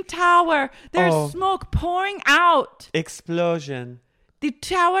Twin Tower. There's smoke pouring out. Explosion. The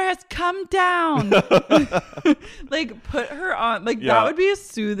tower has come down. Like, put her on. Like, Yeah. that would be a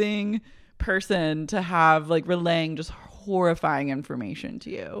soothing person to have, like, relaying just horrifying information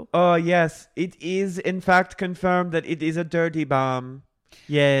to you. Oh, yes. It is, in fact, confirmed that it is a dirty bomb.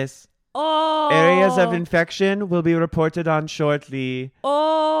 Yes. Oh. Areas of infection will be reported on shortly.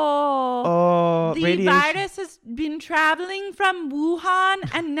 Oh. The radiation. virus has been traveling from Wuhan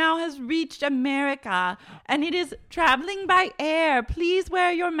and now has reached America. And it is traveling by air. Please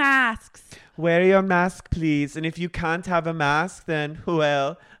wear your masks. Wear your mask, please. And if you can't have a mask, then,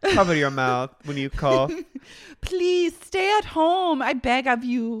 well, cover your mouth when you cough. Please stay at home. I beg of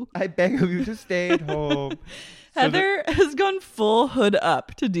you. I beg of you to stay at home. Heather has gone full hood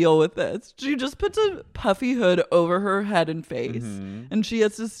up to deal with this. She just puts a puffy hood over her head and face. And she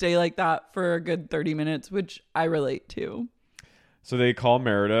has to stay like that for a good 30 minutes, which I relate to. So they call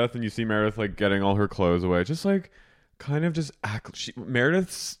Meredith and you see Meredith like getting all her clothes away. Just like kind of just act.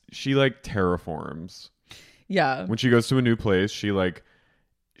 She like terraforms. Yeah. When she goes to a new place, she's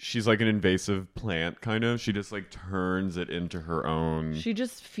like an invasive plant kind of. She just like turns it into her own. She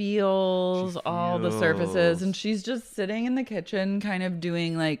just feels all the surfaces, and she's just sitting in the kitchen kind of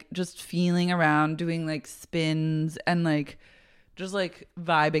doing like just feeling around, doing like spins and like just like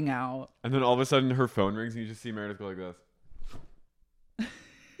vibing out. And then all of a sudden her phone rings and you just see Meredith go like this.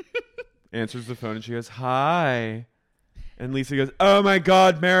 Answers the phone and she goes, hi. And Lisa goes, oh my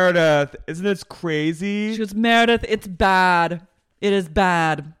God, Meredith, isn't this crazy? She goes, Meredith, it's bad. It is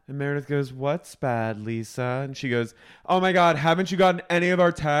bad. And Meredith goes, what's bad, Lisa? And she goes, oh my God, haven't you gotten any of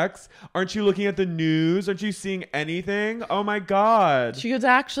our texts? Aren't you looking at the news? Aren't you seeing anything? Oh my God. She goes,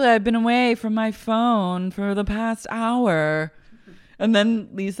 actually, I've been away from my phone for the past hour. And then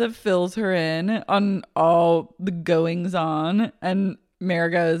Lisa fills her in on all the goings on. And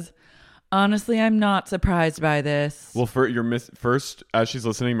Mara goes, honestly, I'm not surprised by this. Well, first, as she's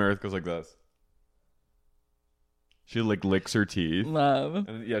listening, Meredith goes like this. She like licks her teeth. Love.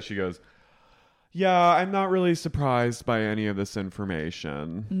 And yeah, she goes, yeah, I'm not really surprised by any of this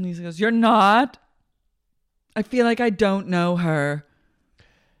information. And Lisa goes, you're not? I feel like I don't know her.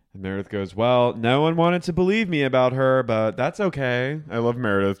 And Meredith goes, well, no one wanted to believe me about her, but that's okay. I love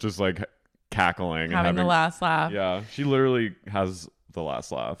Meredith just like cackling. And Having the last laugh. Yeah, she literally has the last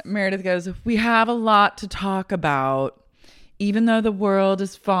laugh. Meredith goes, we have a lot to talk about. Even though the world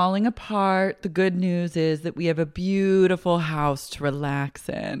is falling apart, the good news is that we have a beautiful house to relax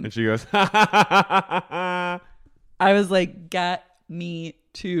in. And she goes, I was like, get me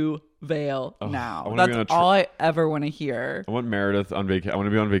to Vail now. That's all I ever want to hear. I want Meredith on vacation. I want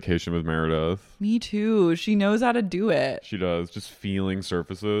to be on vacation with Meredith. Me too. She knows how to do it. She does. Just feeling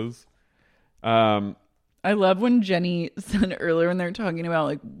surfaces. I love when Jenny said earlier when they're talking about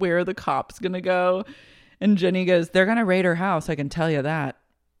like where are the cops going to go? And Jenny goes, they're going to raid her house. I can tell you that.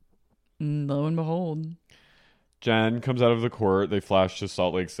 And lo and behold. Jen comes out of the court. They flash to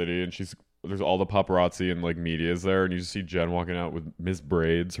Salt Lake City, and there's all the paparazzi and like media is there, and you just see Jen walking out with Miss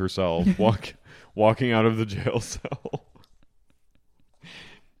Braids herself, walking out of the jail cell,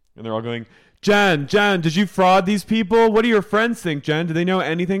 and they're all going, Jen, did you fraud these people? What do your friends think, Jen? Do they know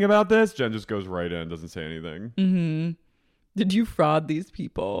anything about this? Jen just goes right in, doesn't say anything. Mm-hmm. Did you fraud these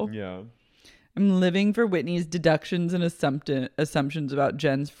people? Yeah. I'm living for Whitney's deductions and assumptions about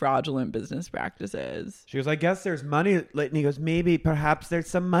Jen's fraudulent business practices. She goes, I guess there's money. And he goes, perhaps there's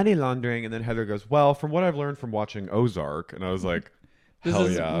some money laundering. And then Heather goes, Well, from what I've learned from watching Ozark, and I was like, this hell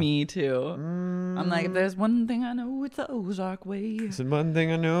is yeah. me too. I'm like, if there's one thing I know, it's the Ozark way. It's one thing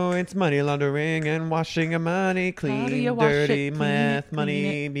I know, it's money laundering and washing of money, How do you clean, wash dirty it, clean math, it, money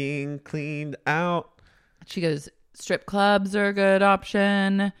clean it? being cleaned out. She goes, strip clubs are a good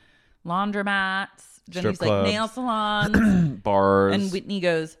option. Laundromats. Jenny's Strip like, clubs. nail salons. Bars. And Whitney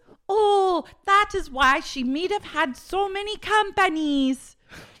goes, oh, that is why she may have had so many companies.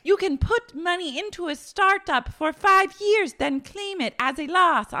 You can put money into a startup for 5 years, then claim it as a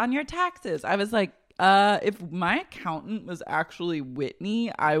loss on your taxes. I was like, if my accountant was actually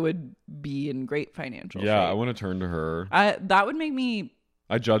Whitney, I would be in great financial shape. I want to turn to her. That would make me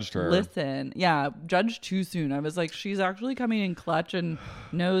I judged her. listen. Yeah, judge too soon. I was like, she's actually coming in clutch and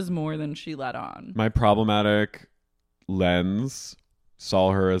knows more than she let on. My problematic lens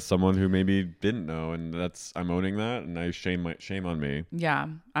saw her as someone who maybe didn't know, and I'm owning that, and I shame on me. Yeah,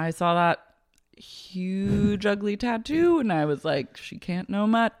 I saw that huge ugly tattoo, and I was like, she can't know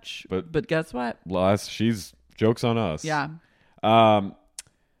much. But guess what? She's jokes on us. Yeah.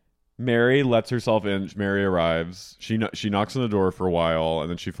 Mary lets herself in. Mary arrives. She knocks on the door for a while,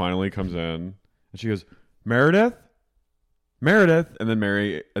 and then she finally comes in, and she goes, Meredith, and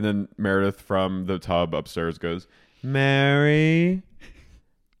then Meredith from the tub upstairs goes, Mary,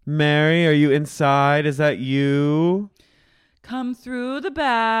 are you inside? Is that you? Come through the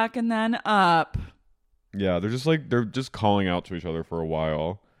back and then up. Yeah, they're just calling out to each other for a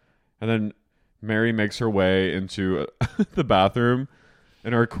while, and then Mary makes her way into the bathroom.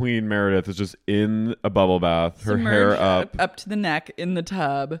 And our queen, Meredith, is just in a bubble bath, her hair up to the neck in the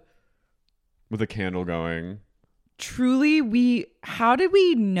tub. With a candle going. Truly, how did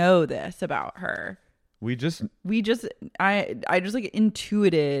we know this about her? I just like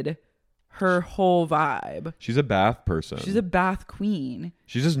intuited her whole vibe. She's a bath person. She's a bath queen.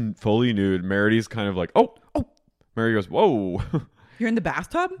 She's just fully nude. Meredith's kind of like, oh. Mary goes, whoa. You're in the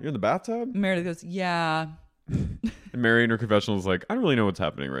bathtub? You're in the bathtub? Meredith goes, yeah. And Mary in her confessional is like, I don't really know what's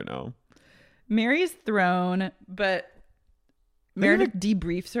happening right now. Mary's thrown, but Meredith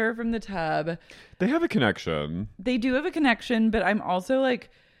debriefs her from the tub. They have a connection. They do have a connection, but I'm also like,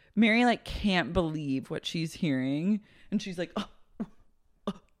 Mary like can't believe what she's hearing. And she's like,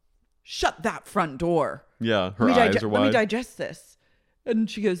 shut that front door. Yeah, her eyes are wide. Let me digest this. And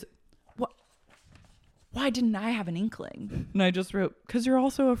she goes, what? Why didn't I have an inkling? And I just wrote, because you're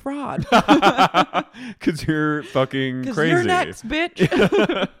also a fraud. Because you're fucking crazy. You're next, bitch.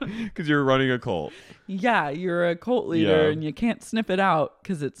 Because you're running a cult. Yeah, you're a cult leader and you can't sniff it out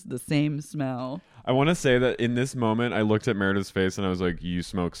because it's the same smell. I want to say that in this moment, I looked at Meredith's face and I was like, you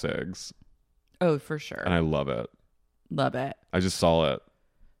smoke cigs. Oh, for sure. And I love it. Love it. I just saw it.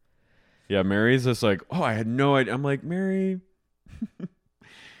 Yeah, Mary's just like, oh, I had no idea. I'm like, Mary...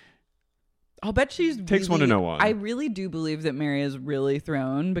 I'll bet she's takes one to know one. I really do believe that Mary is really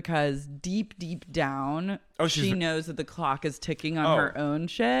thrown because deep down, she knows that the clock is ticking on her own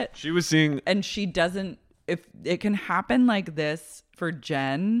shit. She was seeing... And she doesn't... If it can happen like this for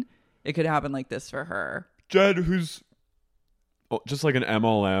Jen, it could happen like this for her. Jen, who's just like an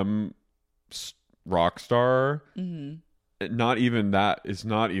MLM rock star... Mm-hmm. Not even that is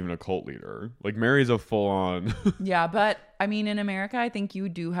not even a cult leader. Like Mary's a full on. Yeah, but I mean, in America, I think you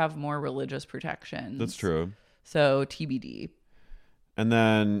do have more religious protections. That's true. So TBD. And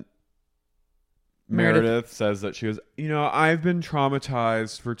then Meredith says that she goes, I've been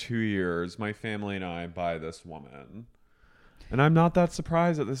traumatized for 2 years, my family and I, by this woman. And I'm not that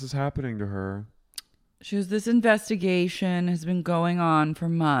surprised that this is happening to her. She goes, this investigation has been going on for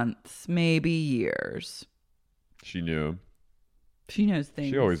months, maybe years. She knew. She knows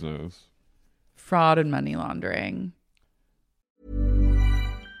things. She always knows. Fraud and money laundering.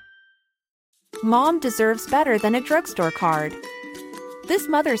 Mom deserves better than a drugstore card. This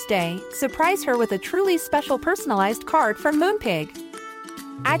Mother's Day, surprise her with a truly special personalized card from Moonpig.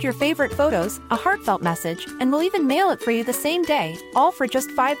 Add your favorite photos, a heartfelt message, and we'll even mail it for you the same day, all for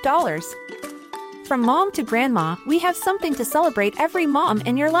just $5. From mom to grandma, we have something to celebrate every mom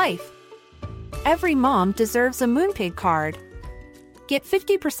in your life. Every mom deserves a Moonpig card. Get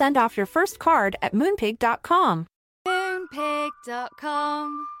 50% off your first card at Moonpig.com.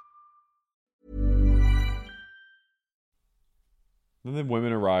 Moonpig.com. Then the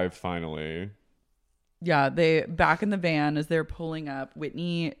women arrive finally. Yeah, they back in the van as they're pulling up.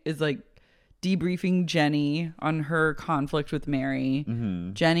 Whitney is like debriefing Jenny on her conflict with Mary.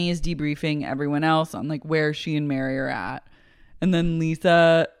 Mm-hmm. Jenny is debriefing everyone else on like where she and Mary are at. And then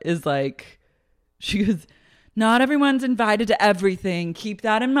Lisa is like, she goes, not everyone's invited to everything. Keep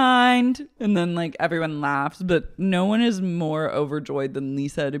that in mind. And then like everyone laughs, but no one is more overjoyed than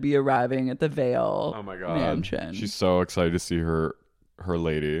Lisa to be arriving at the Vale mansion. She's so excited to see her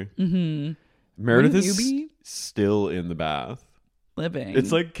lady. Mm-hmm. Meredith Wouldn't is you be? Still in the bath. Living.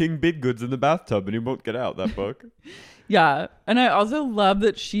 It's like King Bidgood's in the bathtub and he won't get out, that book. Yeah. And I also love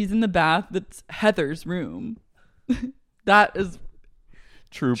that she's in the bath that's Heather's room. That is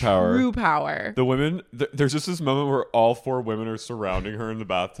True power. True power. The women, there's just this moment where all 4 women are surrounding her in the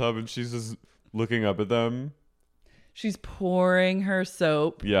bathtub and she's just looking up at them. She's pouring her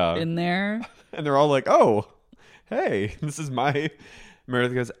soap in there. And they're all like, oh, hey, this is my...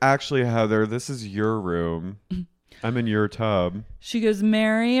 Meredith goes, actually, Heather, this is your room. I'm in your tub. She goes,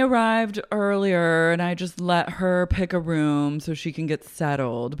 Mary arrived earlier and I just let her pick a room so she can get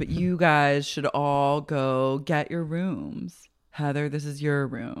settled. But you guys should all go get your rooms. Heather, this is your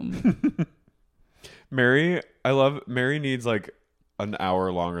room. Mary needs like an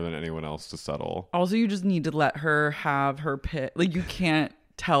hour longer than anyone else to settle. Also, you just need to let her have her pick. Like, you can't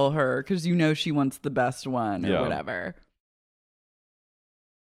tell her because you know she wants the best one or whatever.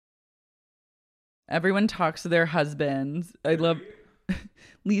 Everyone talks to their husbands. I love...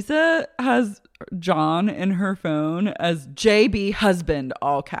 Lisa has John in her phone as JB husband,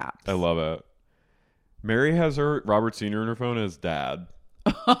 all caps. I love it. Mary has her Robert Sr. in her phone as dad.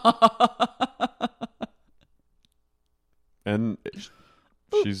 And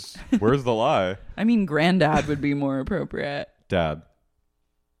she's... Where's the lie? I mean, granddad would be more appropriate. Dad.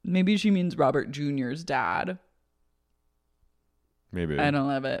 Maybe she means Robert Jr.'s dad. Maybe. I don't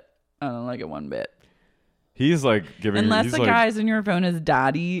love it. I don't like it one bit. He's like giving... Unless the guy's in your phone is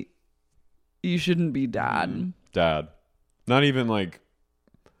daddy, you shouldn't be dad. Dad. Not even like...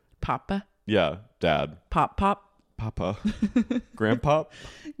 Papa? Yeah, dad. Pop. Papa. Grandpop?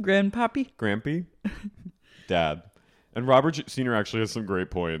 Grandpappy? Grampy? Dad. And Robert Sr. actually has some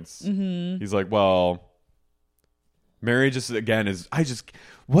great points. Mm-hmm. He's like, well... Mary just, again,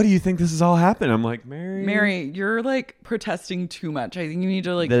 what do you think this is all happening? I'm like, Mary, you're like protesting too much. I think you need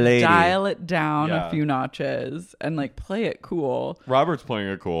to like dial it down a few notches and like play it cool. Robert's playing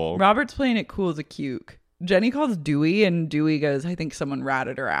it cool. Robert's playing it cool as a cuke. Jenny calls Dewey and Dewey goes, I think someone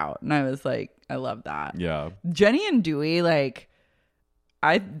ratted her out. And I was like, I love that. Yeah. Jenny and Dewey, like,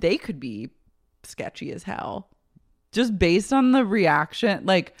 they could be sketchy as hell. Just based on the reaction.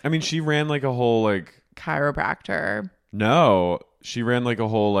 Like, I mean, she ran like a whole like... chiropractor. No, she ran like a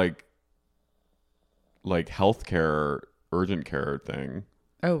whole like healthcare urgent care thing.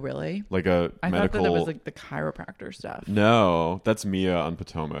 Oh, really? Like a I medical... thought that it was like the chiropractor stuff. No, that's Mia on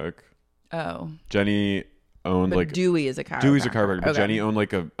Potomac. Oh. Jenny owned but Dewey is a chiropractor. Dewey's a chiropractor, but Jenny owned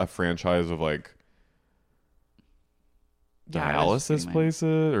like a franchise of like dialysis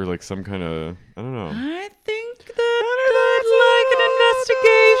places or like some kind of, I don't know. I think that like an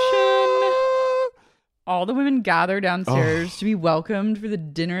investigation. All the women gather downstairs to be welcomed for the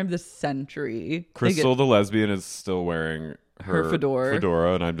dinner of the century. Crystal, the lesbian, is still wearing her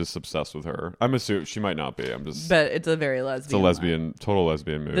fedora, and I'm just obsessed with her. I'm assuming she might not be. But it's a very lesbian. It's a lesbian, total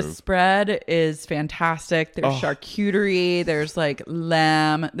lesbian move. The spread is fantastic. There's charcuterie. There's like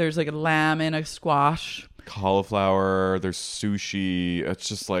lamb. There's like a lamb in a squash. Cauliflower. There's sushi. It's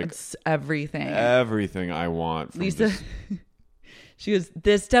just like it's everything. Everything I want. From Lisa. She goes,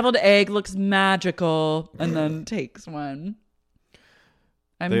 this deviled egg looks magical, and then takes one.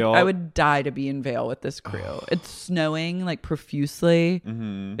 I would die to be in Vale with this crew. It's snowing like profusely.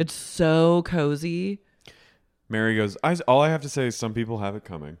 Mm-hmm. It's so cozy. Mary goes, all I have to say is some people have it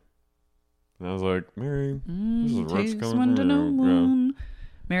coming. And I was like, Mary, this is where it's coming from. Yeah.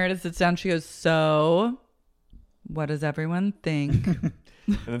 Meredith sits down. She goes, so what does everyone think? And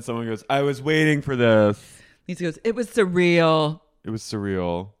then someone goes, I was waiting for this. Lisa goes, it was surreal. It was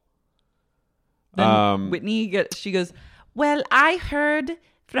surreal. Then Whitney she goes, well, I heard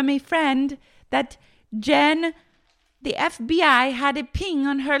from a friend that Jen, the FBI had a ping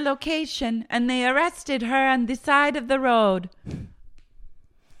on her location and they arrested her on the side of the road.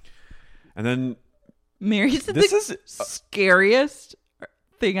 And then Mary said the scariest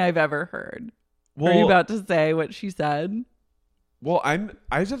thing I've ever heard. Are you about to say what she said? Well, I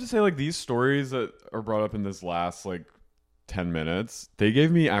just have to say, like, these stories that are brought up in this last like 10 minutes, they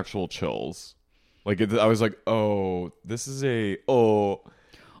gave me actual chills. Like I was like, oh, this is a Oh.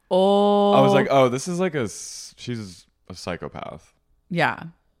 I was like, oh, this is like she's a psychopath. Yeah.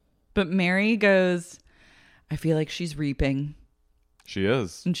 But Mary goes, I feel like she's reaping. She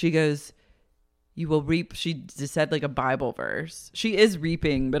is. And she goes, you will reap. She just said like a Bible verse. She is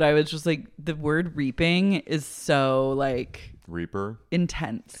reaping, but I was just like, the word reaping is so like Reaper.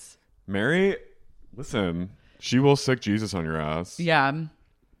 intense. Mary, listen, she will sick Jesus on your ass. Yeah.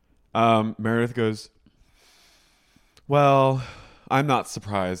 Meredith goes, well, I'm not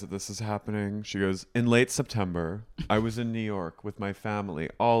surprised that this is happening. She goes, in late September, I was in New York with my family,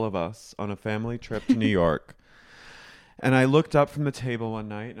 all of us, on a family trip to New York. And I looked up from the table one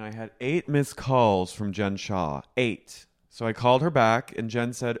night and I had 8 missed calls from Jen Shaw. 8. So I called her back and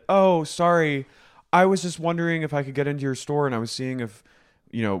Jen said, oh, sorry. I was just wondering if I could get into your store and I was seeing if,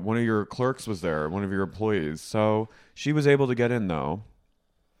 you know, one of your clerks was there, one of your employees. So she was able to get in though.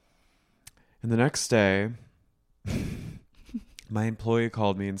 And the next day, my employee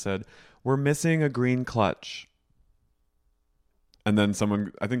called me and said, we're missing a green clutch. And then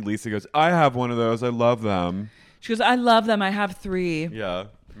someone, I think Lisa goes, I have one of those. I love them. She goes, I love them. I have 3. Yeah.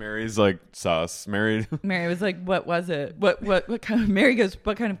 Mary's like sus. Mary was like, what was it? What kind of, Mary goes,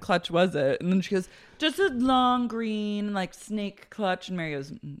 what kind of clutch was it? And then she goes, just a long green, like snake clutch. And Mary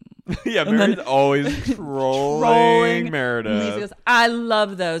goes, Yeah, and Mary's then- always trolling Meredith. And Lisa goes, I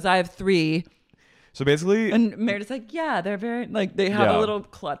love those. I have 3. So basically, And Meredith's like, yeah, they're very, like, they have Yeah. a little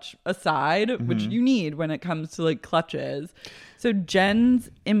clutch aside, which you need when it comes to, like, clutches. So Jen's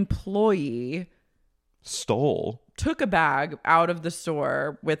employee stole. took a bag out of the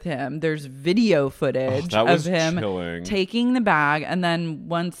store with him. There's video footage that was of him chilling. taking the bag. And then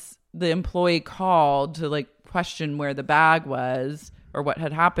once the employee called to, like, question where the bag was or what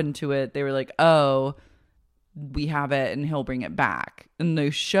had happened to it, they were like, oh, we have it and he'll bring it back. And they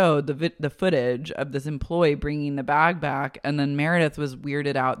showed the footage of this employee bringing the bag back. And then Meredith was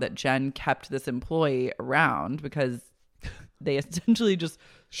weirded out that Jen kept this employee around because they essentially just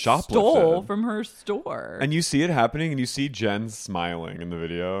Shoplifted. stole from her store. And you see it happening and you see Jen smiling in the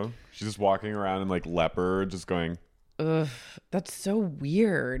video. She's just walking around in like leopard, just going, ugh, that's so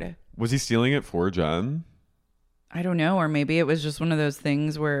weird. was he stealing it for Jen? I don't know. Or maybe it was just one of those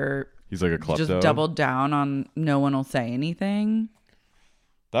things where He's like a you klepto. just doubled down on no one will say anything.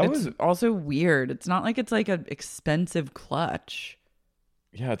 That It's was, also weird. It's not like it's like an expensive clutch.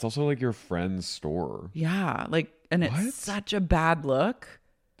 yeah, it's also like your friend's store. Yeah, like, and What? it's such a bad look.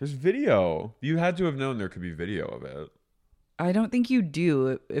 There's video. You had to have known there could be video of it. I don't think you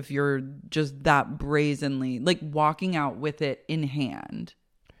do if you're just that brazenly, like, walking out with it in hand.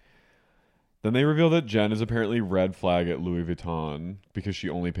 Then they reveal that Jen is apparently red flag at Louis Vuitton because she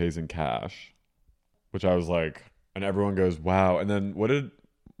only pays in cash, which I was like, and everyone goes, wow. And then what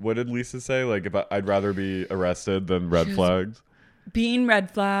did Lisa say? Like, if I'd rather be arrested than red flags. Being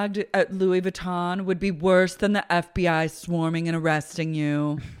red flagged at Louis Vuitton would be worse than the FBI swarming and arresting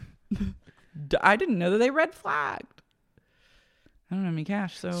you. I didn't know that they red flagged. I don't have any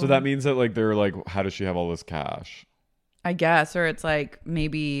cash, So that means that like they're like, how does she have all this cash? I guess, or it's like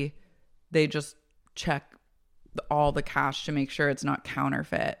maybe they just check all the cash to make sure it's not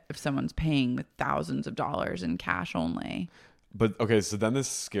counterfeit if someone's paying with thousands of dollars in cash only. But okay, so then the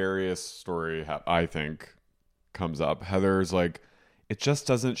scariest story I think comes up. Heather's like, it just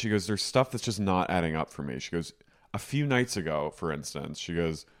doesn't. She goes, there's stuff that's just not adding up for me. She goes, a few nights ago, for instance, she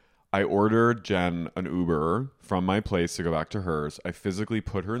goes, I ordered Jen an Uber from my place to go back to hers. I physically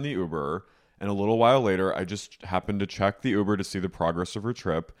put her in the Uber. And a little while later, I just happened to check the Uber to see the progress of her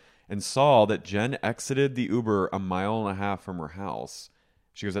trip and saw that Jen exited the Uber 1.5 miles from her house.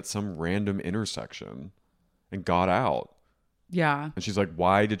 She goes at some random intersection and got out. Yeah. And she's like,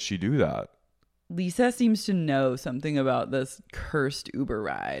 why did she do that? Lisa seems to know something about this cursed Uber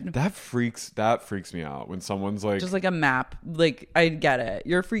ride. That freaks me out when someone's like, Just like a map. Like, I get it.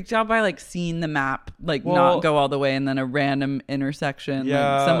 You're freaked out by like seeing the map, like Well- not go all the way and then a random intersection.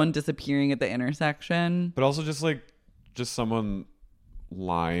 Yeah. Like someone disappearing at the intersection. but also just someone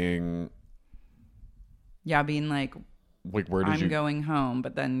lying. Yeah, being like, Like, where did I'm you going home,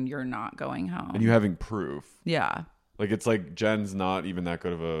 but then you're not going home. and you having proof. Yeah. Like, it's like Jen's not even that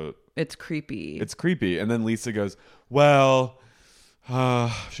good of a. It's creepy. It's creepy. And then Lisa goes, well,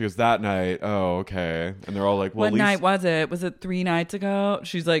 she goes, that night. Oh, okay. And they're all like, well, what night was it? Was it 3 nights ago?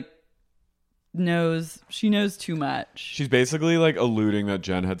 She's like, she knows too much. she's basically like alluding that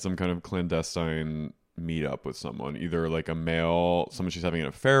Jen had some kind of clandestine meetup with someone, either like a male, someone she's having an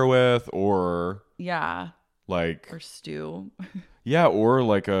affair with, or Yeah. like, Or stew. yeah, or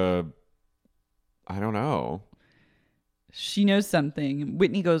like I don't know. She knows something.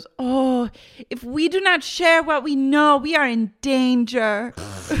 Whitney goes, "Oh, if we do not share what we know, we are in danger."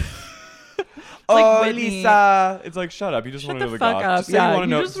 Oh, Whitney. Lisa. It's like, shut up. You just Shut want to the know the fuck gossip. up. Just say Yeah, you want to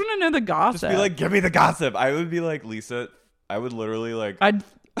know. just want to know the gossip. Just be like, give me the gossip. I would be like, Lisa, I would literally like, I'd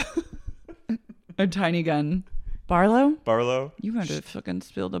a tiny gun. Barlow? Barlow. You want to fucking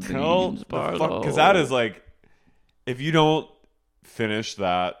spill the Tell beans, the Barlow. fuck, because that is like, if you don't finish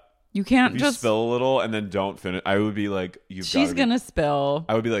that, You can't if you just. spill a little and then don't finish, I would be like, She's gonna spill.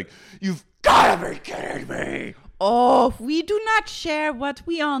 I would be like, you've gotta be kidding me. Oh, if we do not share what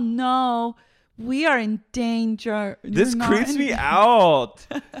we all know, we are in danger. This You're not creeps in- me out.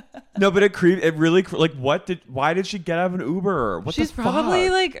 No, but it really like why did she get out of an Uber? What She's the probably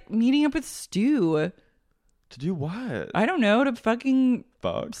fuck? like meeting up with Stu. To do what? I don't know, to fucking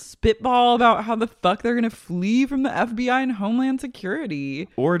Fuck. spitball about how the fuck they're gonna flee from the FBI and Homeland Security.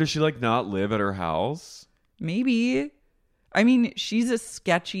 Or does she like not live at her house? Maybe. I mean, she's a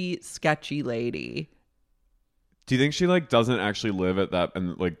sketchy lady. Do you think she like doesn't actually live at that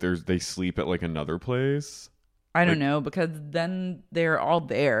and like they sleep at like another place? I don't Like- know, because then they're all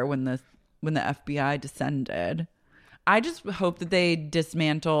there when the FBI descended. I just hope that they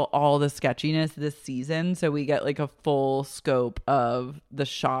dismantle all the sketchiness this season so we get like a full scope of the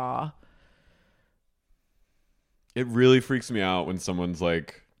Shaw. It really freaks me out when someone's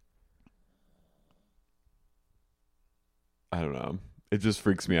like, I don't know. It just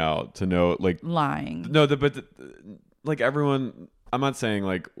freaks me out to know like Lying. no, like everyone. I'm not saying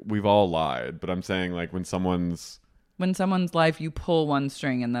like we've all lied, but I'm saying like when someone's When someone's life, you pull one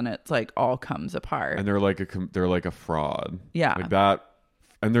string and then it's like all comes apart. and they're like a fraud. Yeah. like that.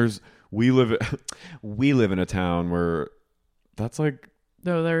 And we live in a town where that's like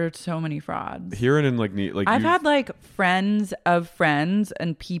Though there are so many frauds. here and in like I've had like friends of friends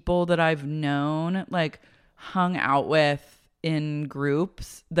and people that I've known like hung out with in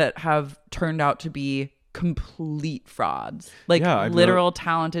groups that have turned out to be complete frauds. Like Yeah, I've literal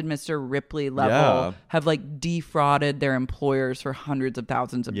talented Mr. Ripley level Yeah. have like defrauded their employers for hundreds of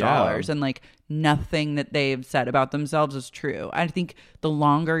thousands of Yeah. dollars, and like nothing that they've said about themselves is true. I think the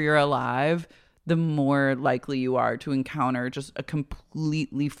longer you're alive, the more likely you are to encounter just a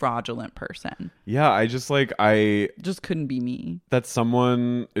completely fraudulent person. yeah. I just like Just couldn't be me. that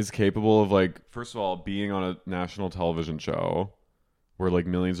someone is capable of like first of all being on a national television show where like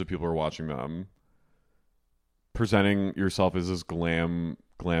millions of people are watching them, presenting yourself as this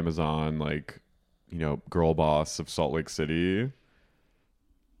glamazon like, you know, girl boss of Salt Lake City,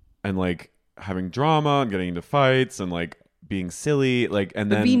 and like having drama and getting into fights and like being silly, like, and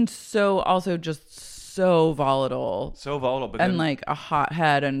But then being also just so volatile so volatile, but and then, like a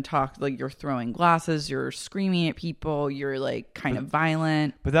hothead and talk like you're throwing glasses, you're screaming at people, you're like kind of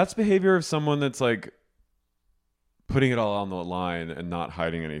violent. but that's behavior of someone that's like putting it all on the line and not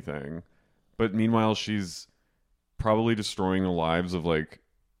hiding anything. But meanwhile, she's probably destroying the lives of like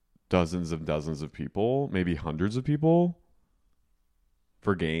dozens of people, maybe hundreds of people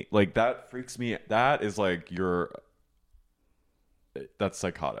for gain. Like that freaks me. That is like that's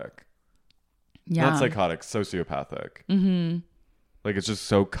psychotic. Yeah. Not psychotic, sociopathic. Mm-hmm. Like it's just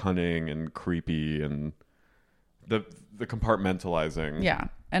so cunning and creepy and the compartmentalizing. Yeah.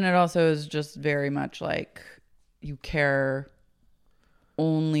 And it also is just very much like you care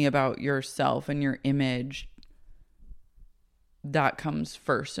only about yourself and your image. That comes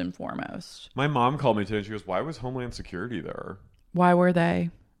first and foremost. My mom called me today and she goes, "Why was Homeland Security there?" Why were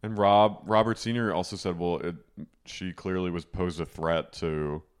they? And Robert Sr. also said, "Well, she clearly was posed a threat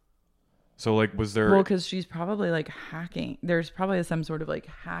to." So, like, was there? Well, because she's probably like hacking. There's probably some sort of like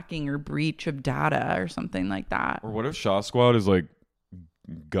hacking or breach of data or something like that. Or what if Shaw Squad is like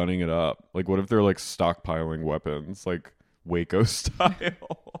gunning it up? Like, what if they're like stockpiling weapons, like Waco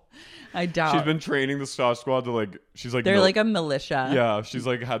style? I doubt. She's been training the Shaw Squad to like. She's like They're like a militia. yeah. She's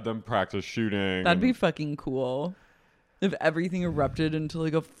like had them practice shooting. That'd be and- fucking cool. If everything erupted into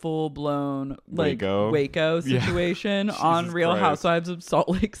like a full blown like Waco? Waco Yeah. situation on Jesus Real Christ. Housewives of Salt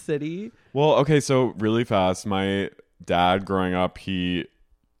Lake City. Well, okay, so really fast, my dad growing up,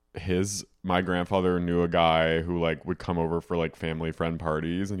 my grandfather knew a guy who like would come over for like family friend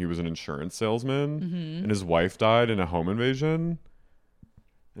parties, and he was an insurance salesman, and his wife died in a home invasion.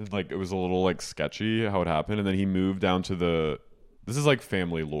 And like it was a little like sketchy how it happened, and then he moved down to this is like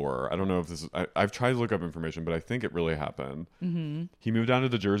family lore. I don't know if this is I've tried to look up information, but I think it really happened. He moved down to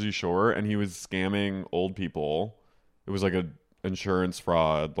the Jersey Shore and he was scamming old people. It was like a insurance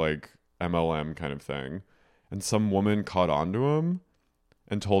fraud, like MLM kind of thing. And some woman caught on to him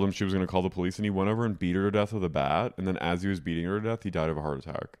and told him she was going to call the police, and he went over and beat her to death with a bat. And then as he was beating her to death, he died of a heart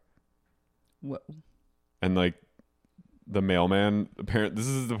attack. Whoa. And like the mailman, this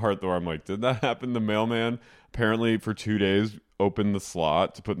is the part where I'm like, did that happen? The mailman apparently for 2 days opened the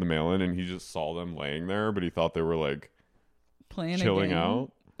slot to put the mail in, and he just saw them laying there, but he thought they were like Playing chilling a game.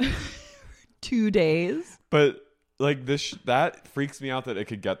 out. 2 days. But like that freaks me out that it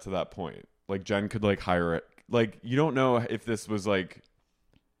could get to that point. Like Jen could like hire it. Like you don't know if this was like,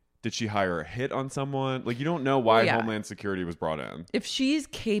 did she hire a hit on someone? Like you don't know why Homeland Security was brought in. If she's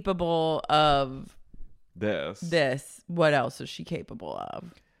capable of this, what else is she capable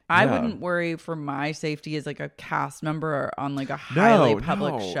of? I wouldn't worry for my safety as like a cast member or on like a highly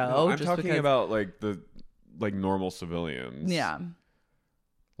public show. No, I'm just talking about like the normal civilians. Yeah.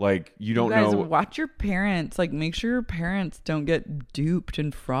 Like you don't you guys know. Watch your parents. Like make sure your parents don't get duped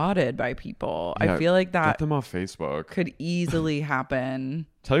and frauded by people. Yeah, I feel like get that them off Facebook. could easily happen.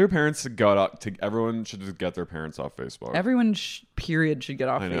 Tell your parents to go out. Everyone should just get their parents off Facebook. Everyone period should get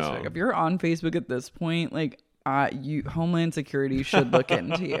off I Facebook. know. If you're on Facebook at this point, like Homeland Security should look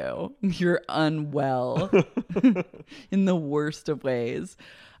into you. You're unwell in the worst of ways.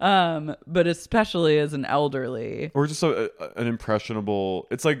 But especially as an elderly. Or just an impressionable.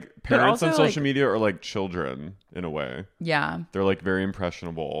 It's like parents on also, social media are like children in a way. Yeah. They're like very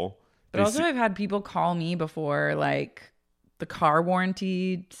impressionable. But also I've had people call me before, like the car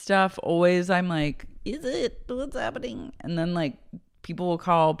warranty stuff. Always I'm like, is it? What's happening? And then like people will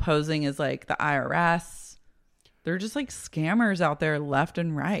call posing as like the IRS. They're just like scammers out there left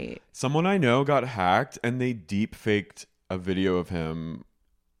and right. Someone I know got hacked and they deep faked a video of him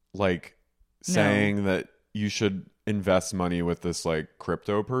like saying that you should invest money with this like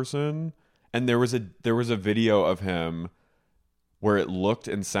crypto person. And there was a video of him where it looked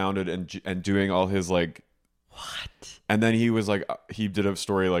and sounded and doing all his like what? And then he was like, he did a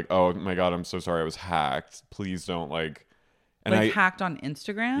story like, oh my God, I'm so sorry I was hacked. Please don't like. And like hacked on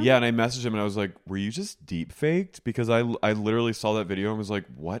Instagram? Yeah, and I messaged him and I was like, were you just deep faked? Because I literally saw that video and was like,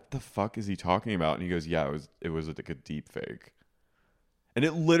 what the fuck is he talking about? And he goes, yeah, it was like a deep fake. And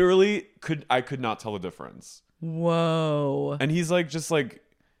it literally I could not tell the difference. Whoa. And he's like, just like,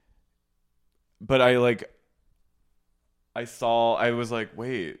 but I was like,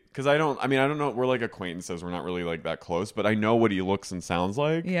 wait, because I don't know. We're like acquaintances. We're not really like that close, but I know what he looks and sounds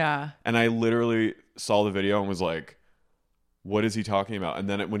like. Yeah. And I literally saw the video and was like, what is he talking about? And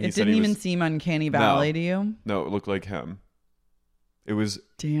then when he said it didn't even seem Uncanny Valley to you? No, it looked like him. It was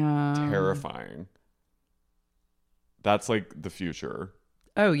terrifying. That's like the future.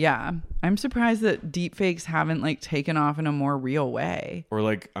 Oh yeah. I'm surprised that deepfakes haven't like taken off in a more real way. Or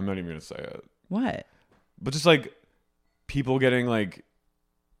like, I'm not even gonna say it. What? But just like people getting like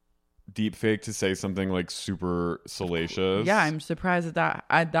deep fake to say something like super salacious. Yeah, I'm surprised at that.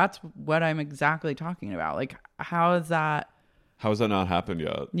 That's what I'm exactly talking about. Like, how has that not happened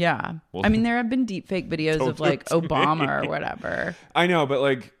yet? Yeah. Well, I mean, there have been deep fake videos of like Obama or whatever. I know, but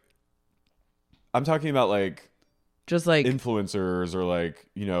like, I'm talking about like just like influencers or like,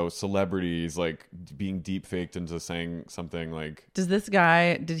 you know, celebrities like being deep faked into saying something like.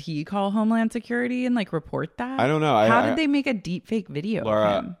 Did he call Homeland Security and like report that? I don't know. How did they make a deep fake video Laura,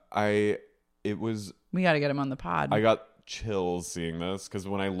 of him? We got to get him on the pod. I got chills seeing this because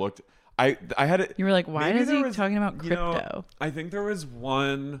when I looked, I had it. You were like, why is he talking about crypto? You know, I think there was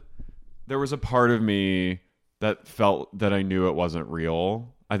a part of me that felt that I knew it wasn't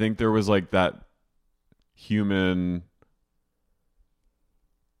real. I think there was like that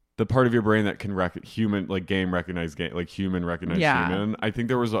the part of your brain that can human recognize human. I think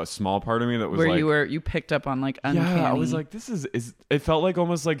there was a small part of me that was where you picked up on like uncanny. Yeah, I was like, this is it felt like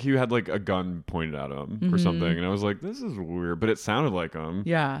almost like he had like a gun pointed at him or something, and I was like, this is weird, but it sounded like him.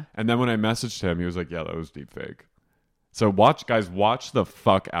 Yeah. And then when I messaged him, he was like, yeah, that was deep fake. So watch the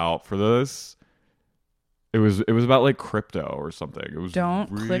fuck out for this. It was about like crypto or something. It was Don't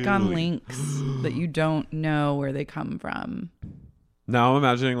click on links that you don't know where they come from. Now I'm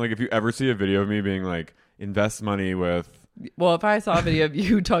imagining like if you ever see a video of me being like, invest money with. Well, if I saw a video of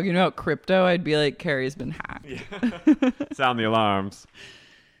you talking about crypto, I'd be like, Carrie's been hacked. Yeah. Sound the alarms.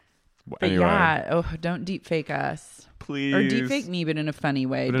 But anyway. Yeah, don't deep fake us. Please. Or deep fake me, but in a funny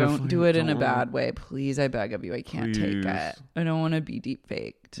way. Don't do it in a bad way. Please, I beg of you. I can't take it. I don't want to be deep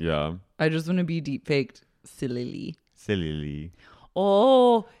faked. Yeah. I just want to be deep faked sillily.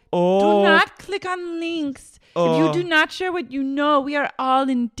 Oh, do not click on links. If you do not share what you know, we are all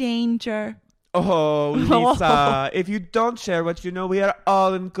in danger. Oh, Lisa, if you don't share what you know, we are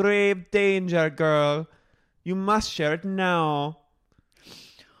all in grave danger, girl. You must share it now.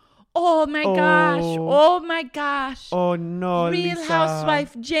 Oh my gosh. Oh my gosh. Oh no, Real Lisa.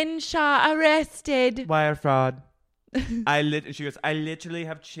 Housewife Jen Shah arrested. Wire fraud. She goes, I literally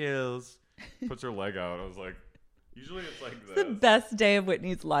have chills. Puts her leg out. I was like, Usually it's like It's the best day of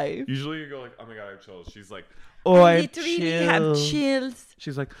Whitney's life. Usually you go like, oh my God, I have chills. She's like, Oh, I literally have chills.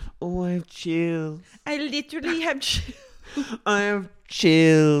 She's like, oh, I have chills. I literally have chills. I have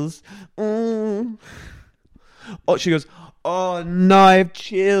chills. Oh, she goes, oh, no, I have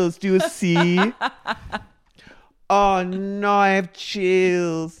chills. Do you see? Oh, no, I have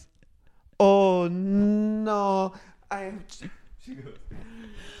chills. Oh, no, I have She goes,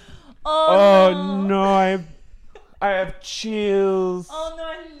 oh, no, I have chills. Oh no,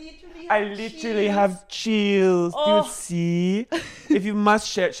 I literally have chills. Oh. Do you see? If you must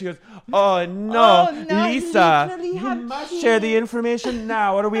share, she goes, oh no, Oh, no, I Lisa, literally you have must share the information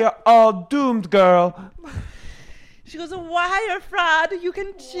now, or we are all doomed, girl. She goes, a wire fraud. You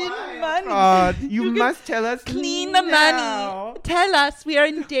can chin money. God, you can must tell us clean the now. money. Tell us we are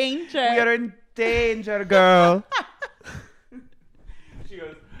in danger. We are in danger, girl. She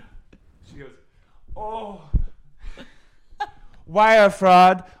goes, oh, wire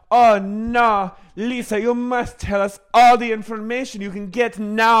fraud. Oh no, Lisa, you must tell us all the information you can get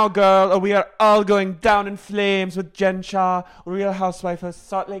now, girl, or we are all going down in flames with Jen Shah, Real Housewife of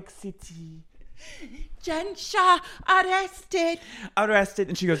Salt Lake City. Jen Shah arrested. Arrested,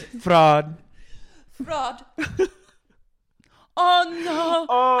 and she goes, fraud. Fraud. Oh no,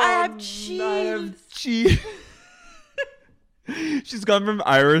 Oh, I have no, cheese. I have cheese. she's gone from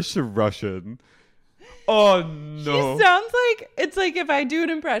Irish to Russian. Oh no. She sounds like, it's like if I do an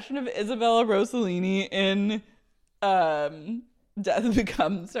impression of Isabella Rossellini in Death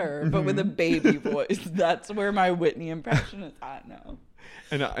Becomes Her, but with a baby voice. That's where my Whitney impression is at now.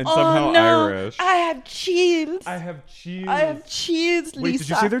 And somehow Irish. I have chills. I have cheese. I have chills, Lisa. Wait, did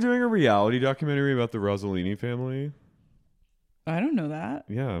you see they're doing a reality documentary about the Rossellini family? I don't know that.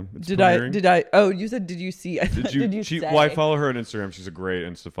 Yeah. It's Did premiering. I? Oh, you said, did you see? I thought, Did you say? well, I follow her on Instagram. She's a great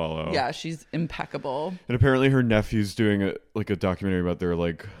Insta follow. Yeah, she's impeccable. And apparently her nephew's doing a documentary about their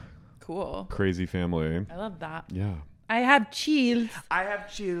like Cool. crazy family. I love that. Yeah. I have chills. I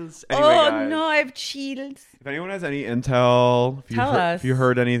have chills. Anyway, Oh guys, no, I have chills. If anyone has any intel, Tell us. if you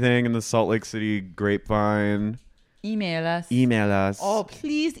heard anything in the Salt Lake City grapevine, Email us. email us. Oh,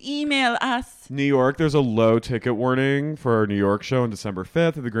 please email us. New York, there's a low ticket warning for our New York show on December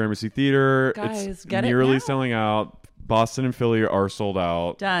 5th at the Gramercy Theater. Guys, it's get it nearly now. selling out. Boston and Philly are sold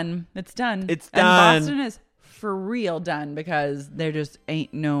out. Done. It's done. It's And done. Boston is for real done because there just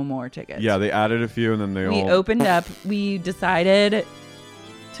ain't no more tickets. Yeah, they added a few and then they We all opened up. We decided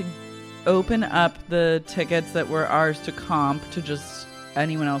to open up the tickets that were ours to comp to just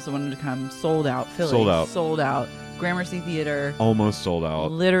anyone else that wanted to come. Sold out. Philly. Sold out. Gramercy Theater. almost sold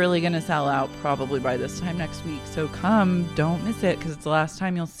out. Literally going to sell out probably by this time next week. So come. Don't miss it because it's the last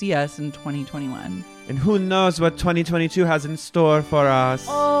time you'll see us in 2021. And who knows what 2022 has in store for us.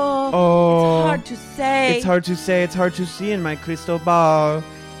 Oh. It's hard to say. It's hard to say. It's hard to see in my crystal ball.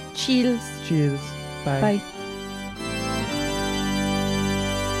 Chills. Cheers. Bye. Bye.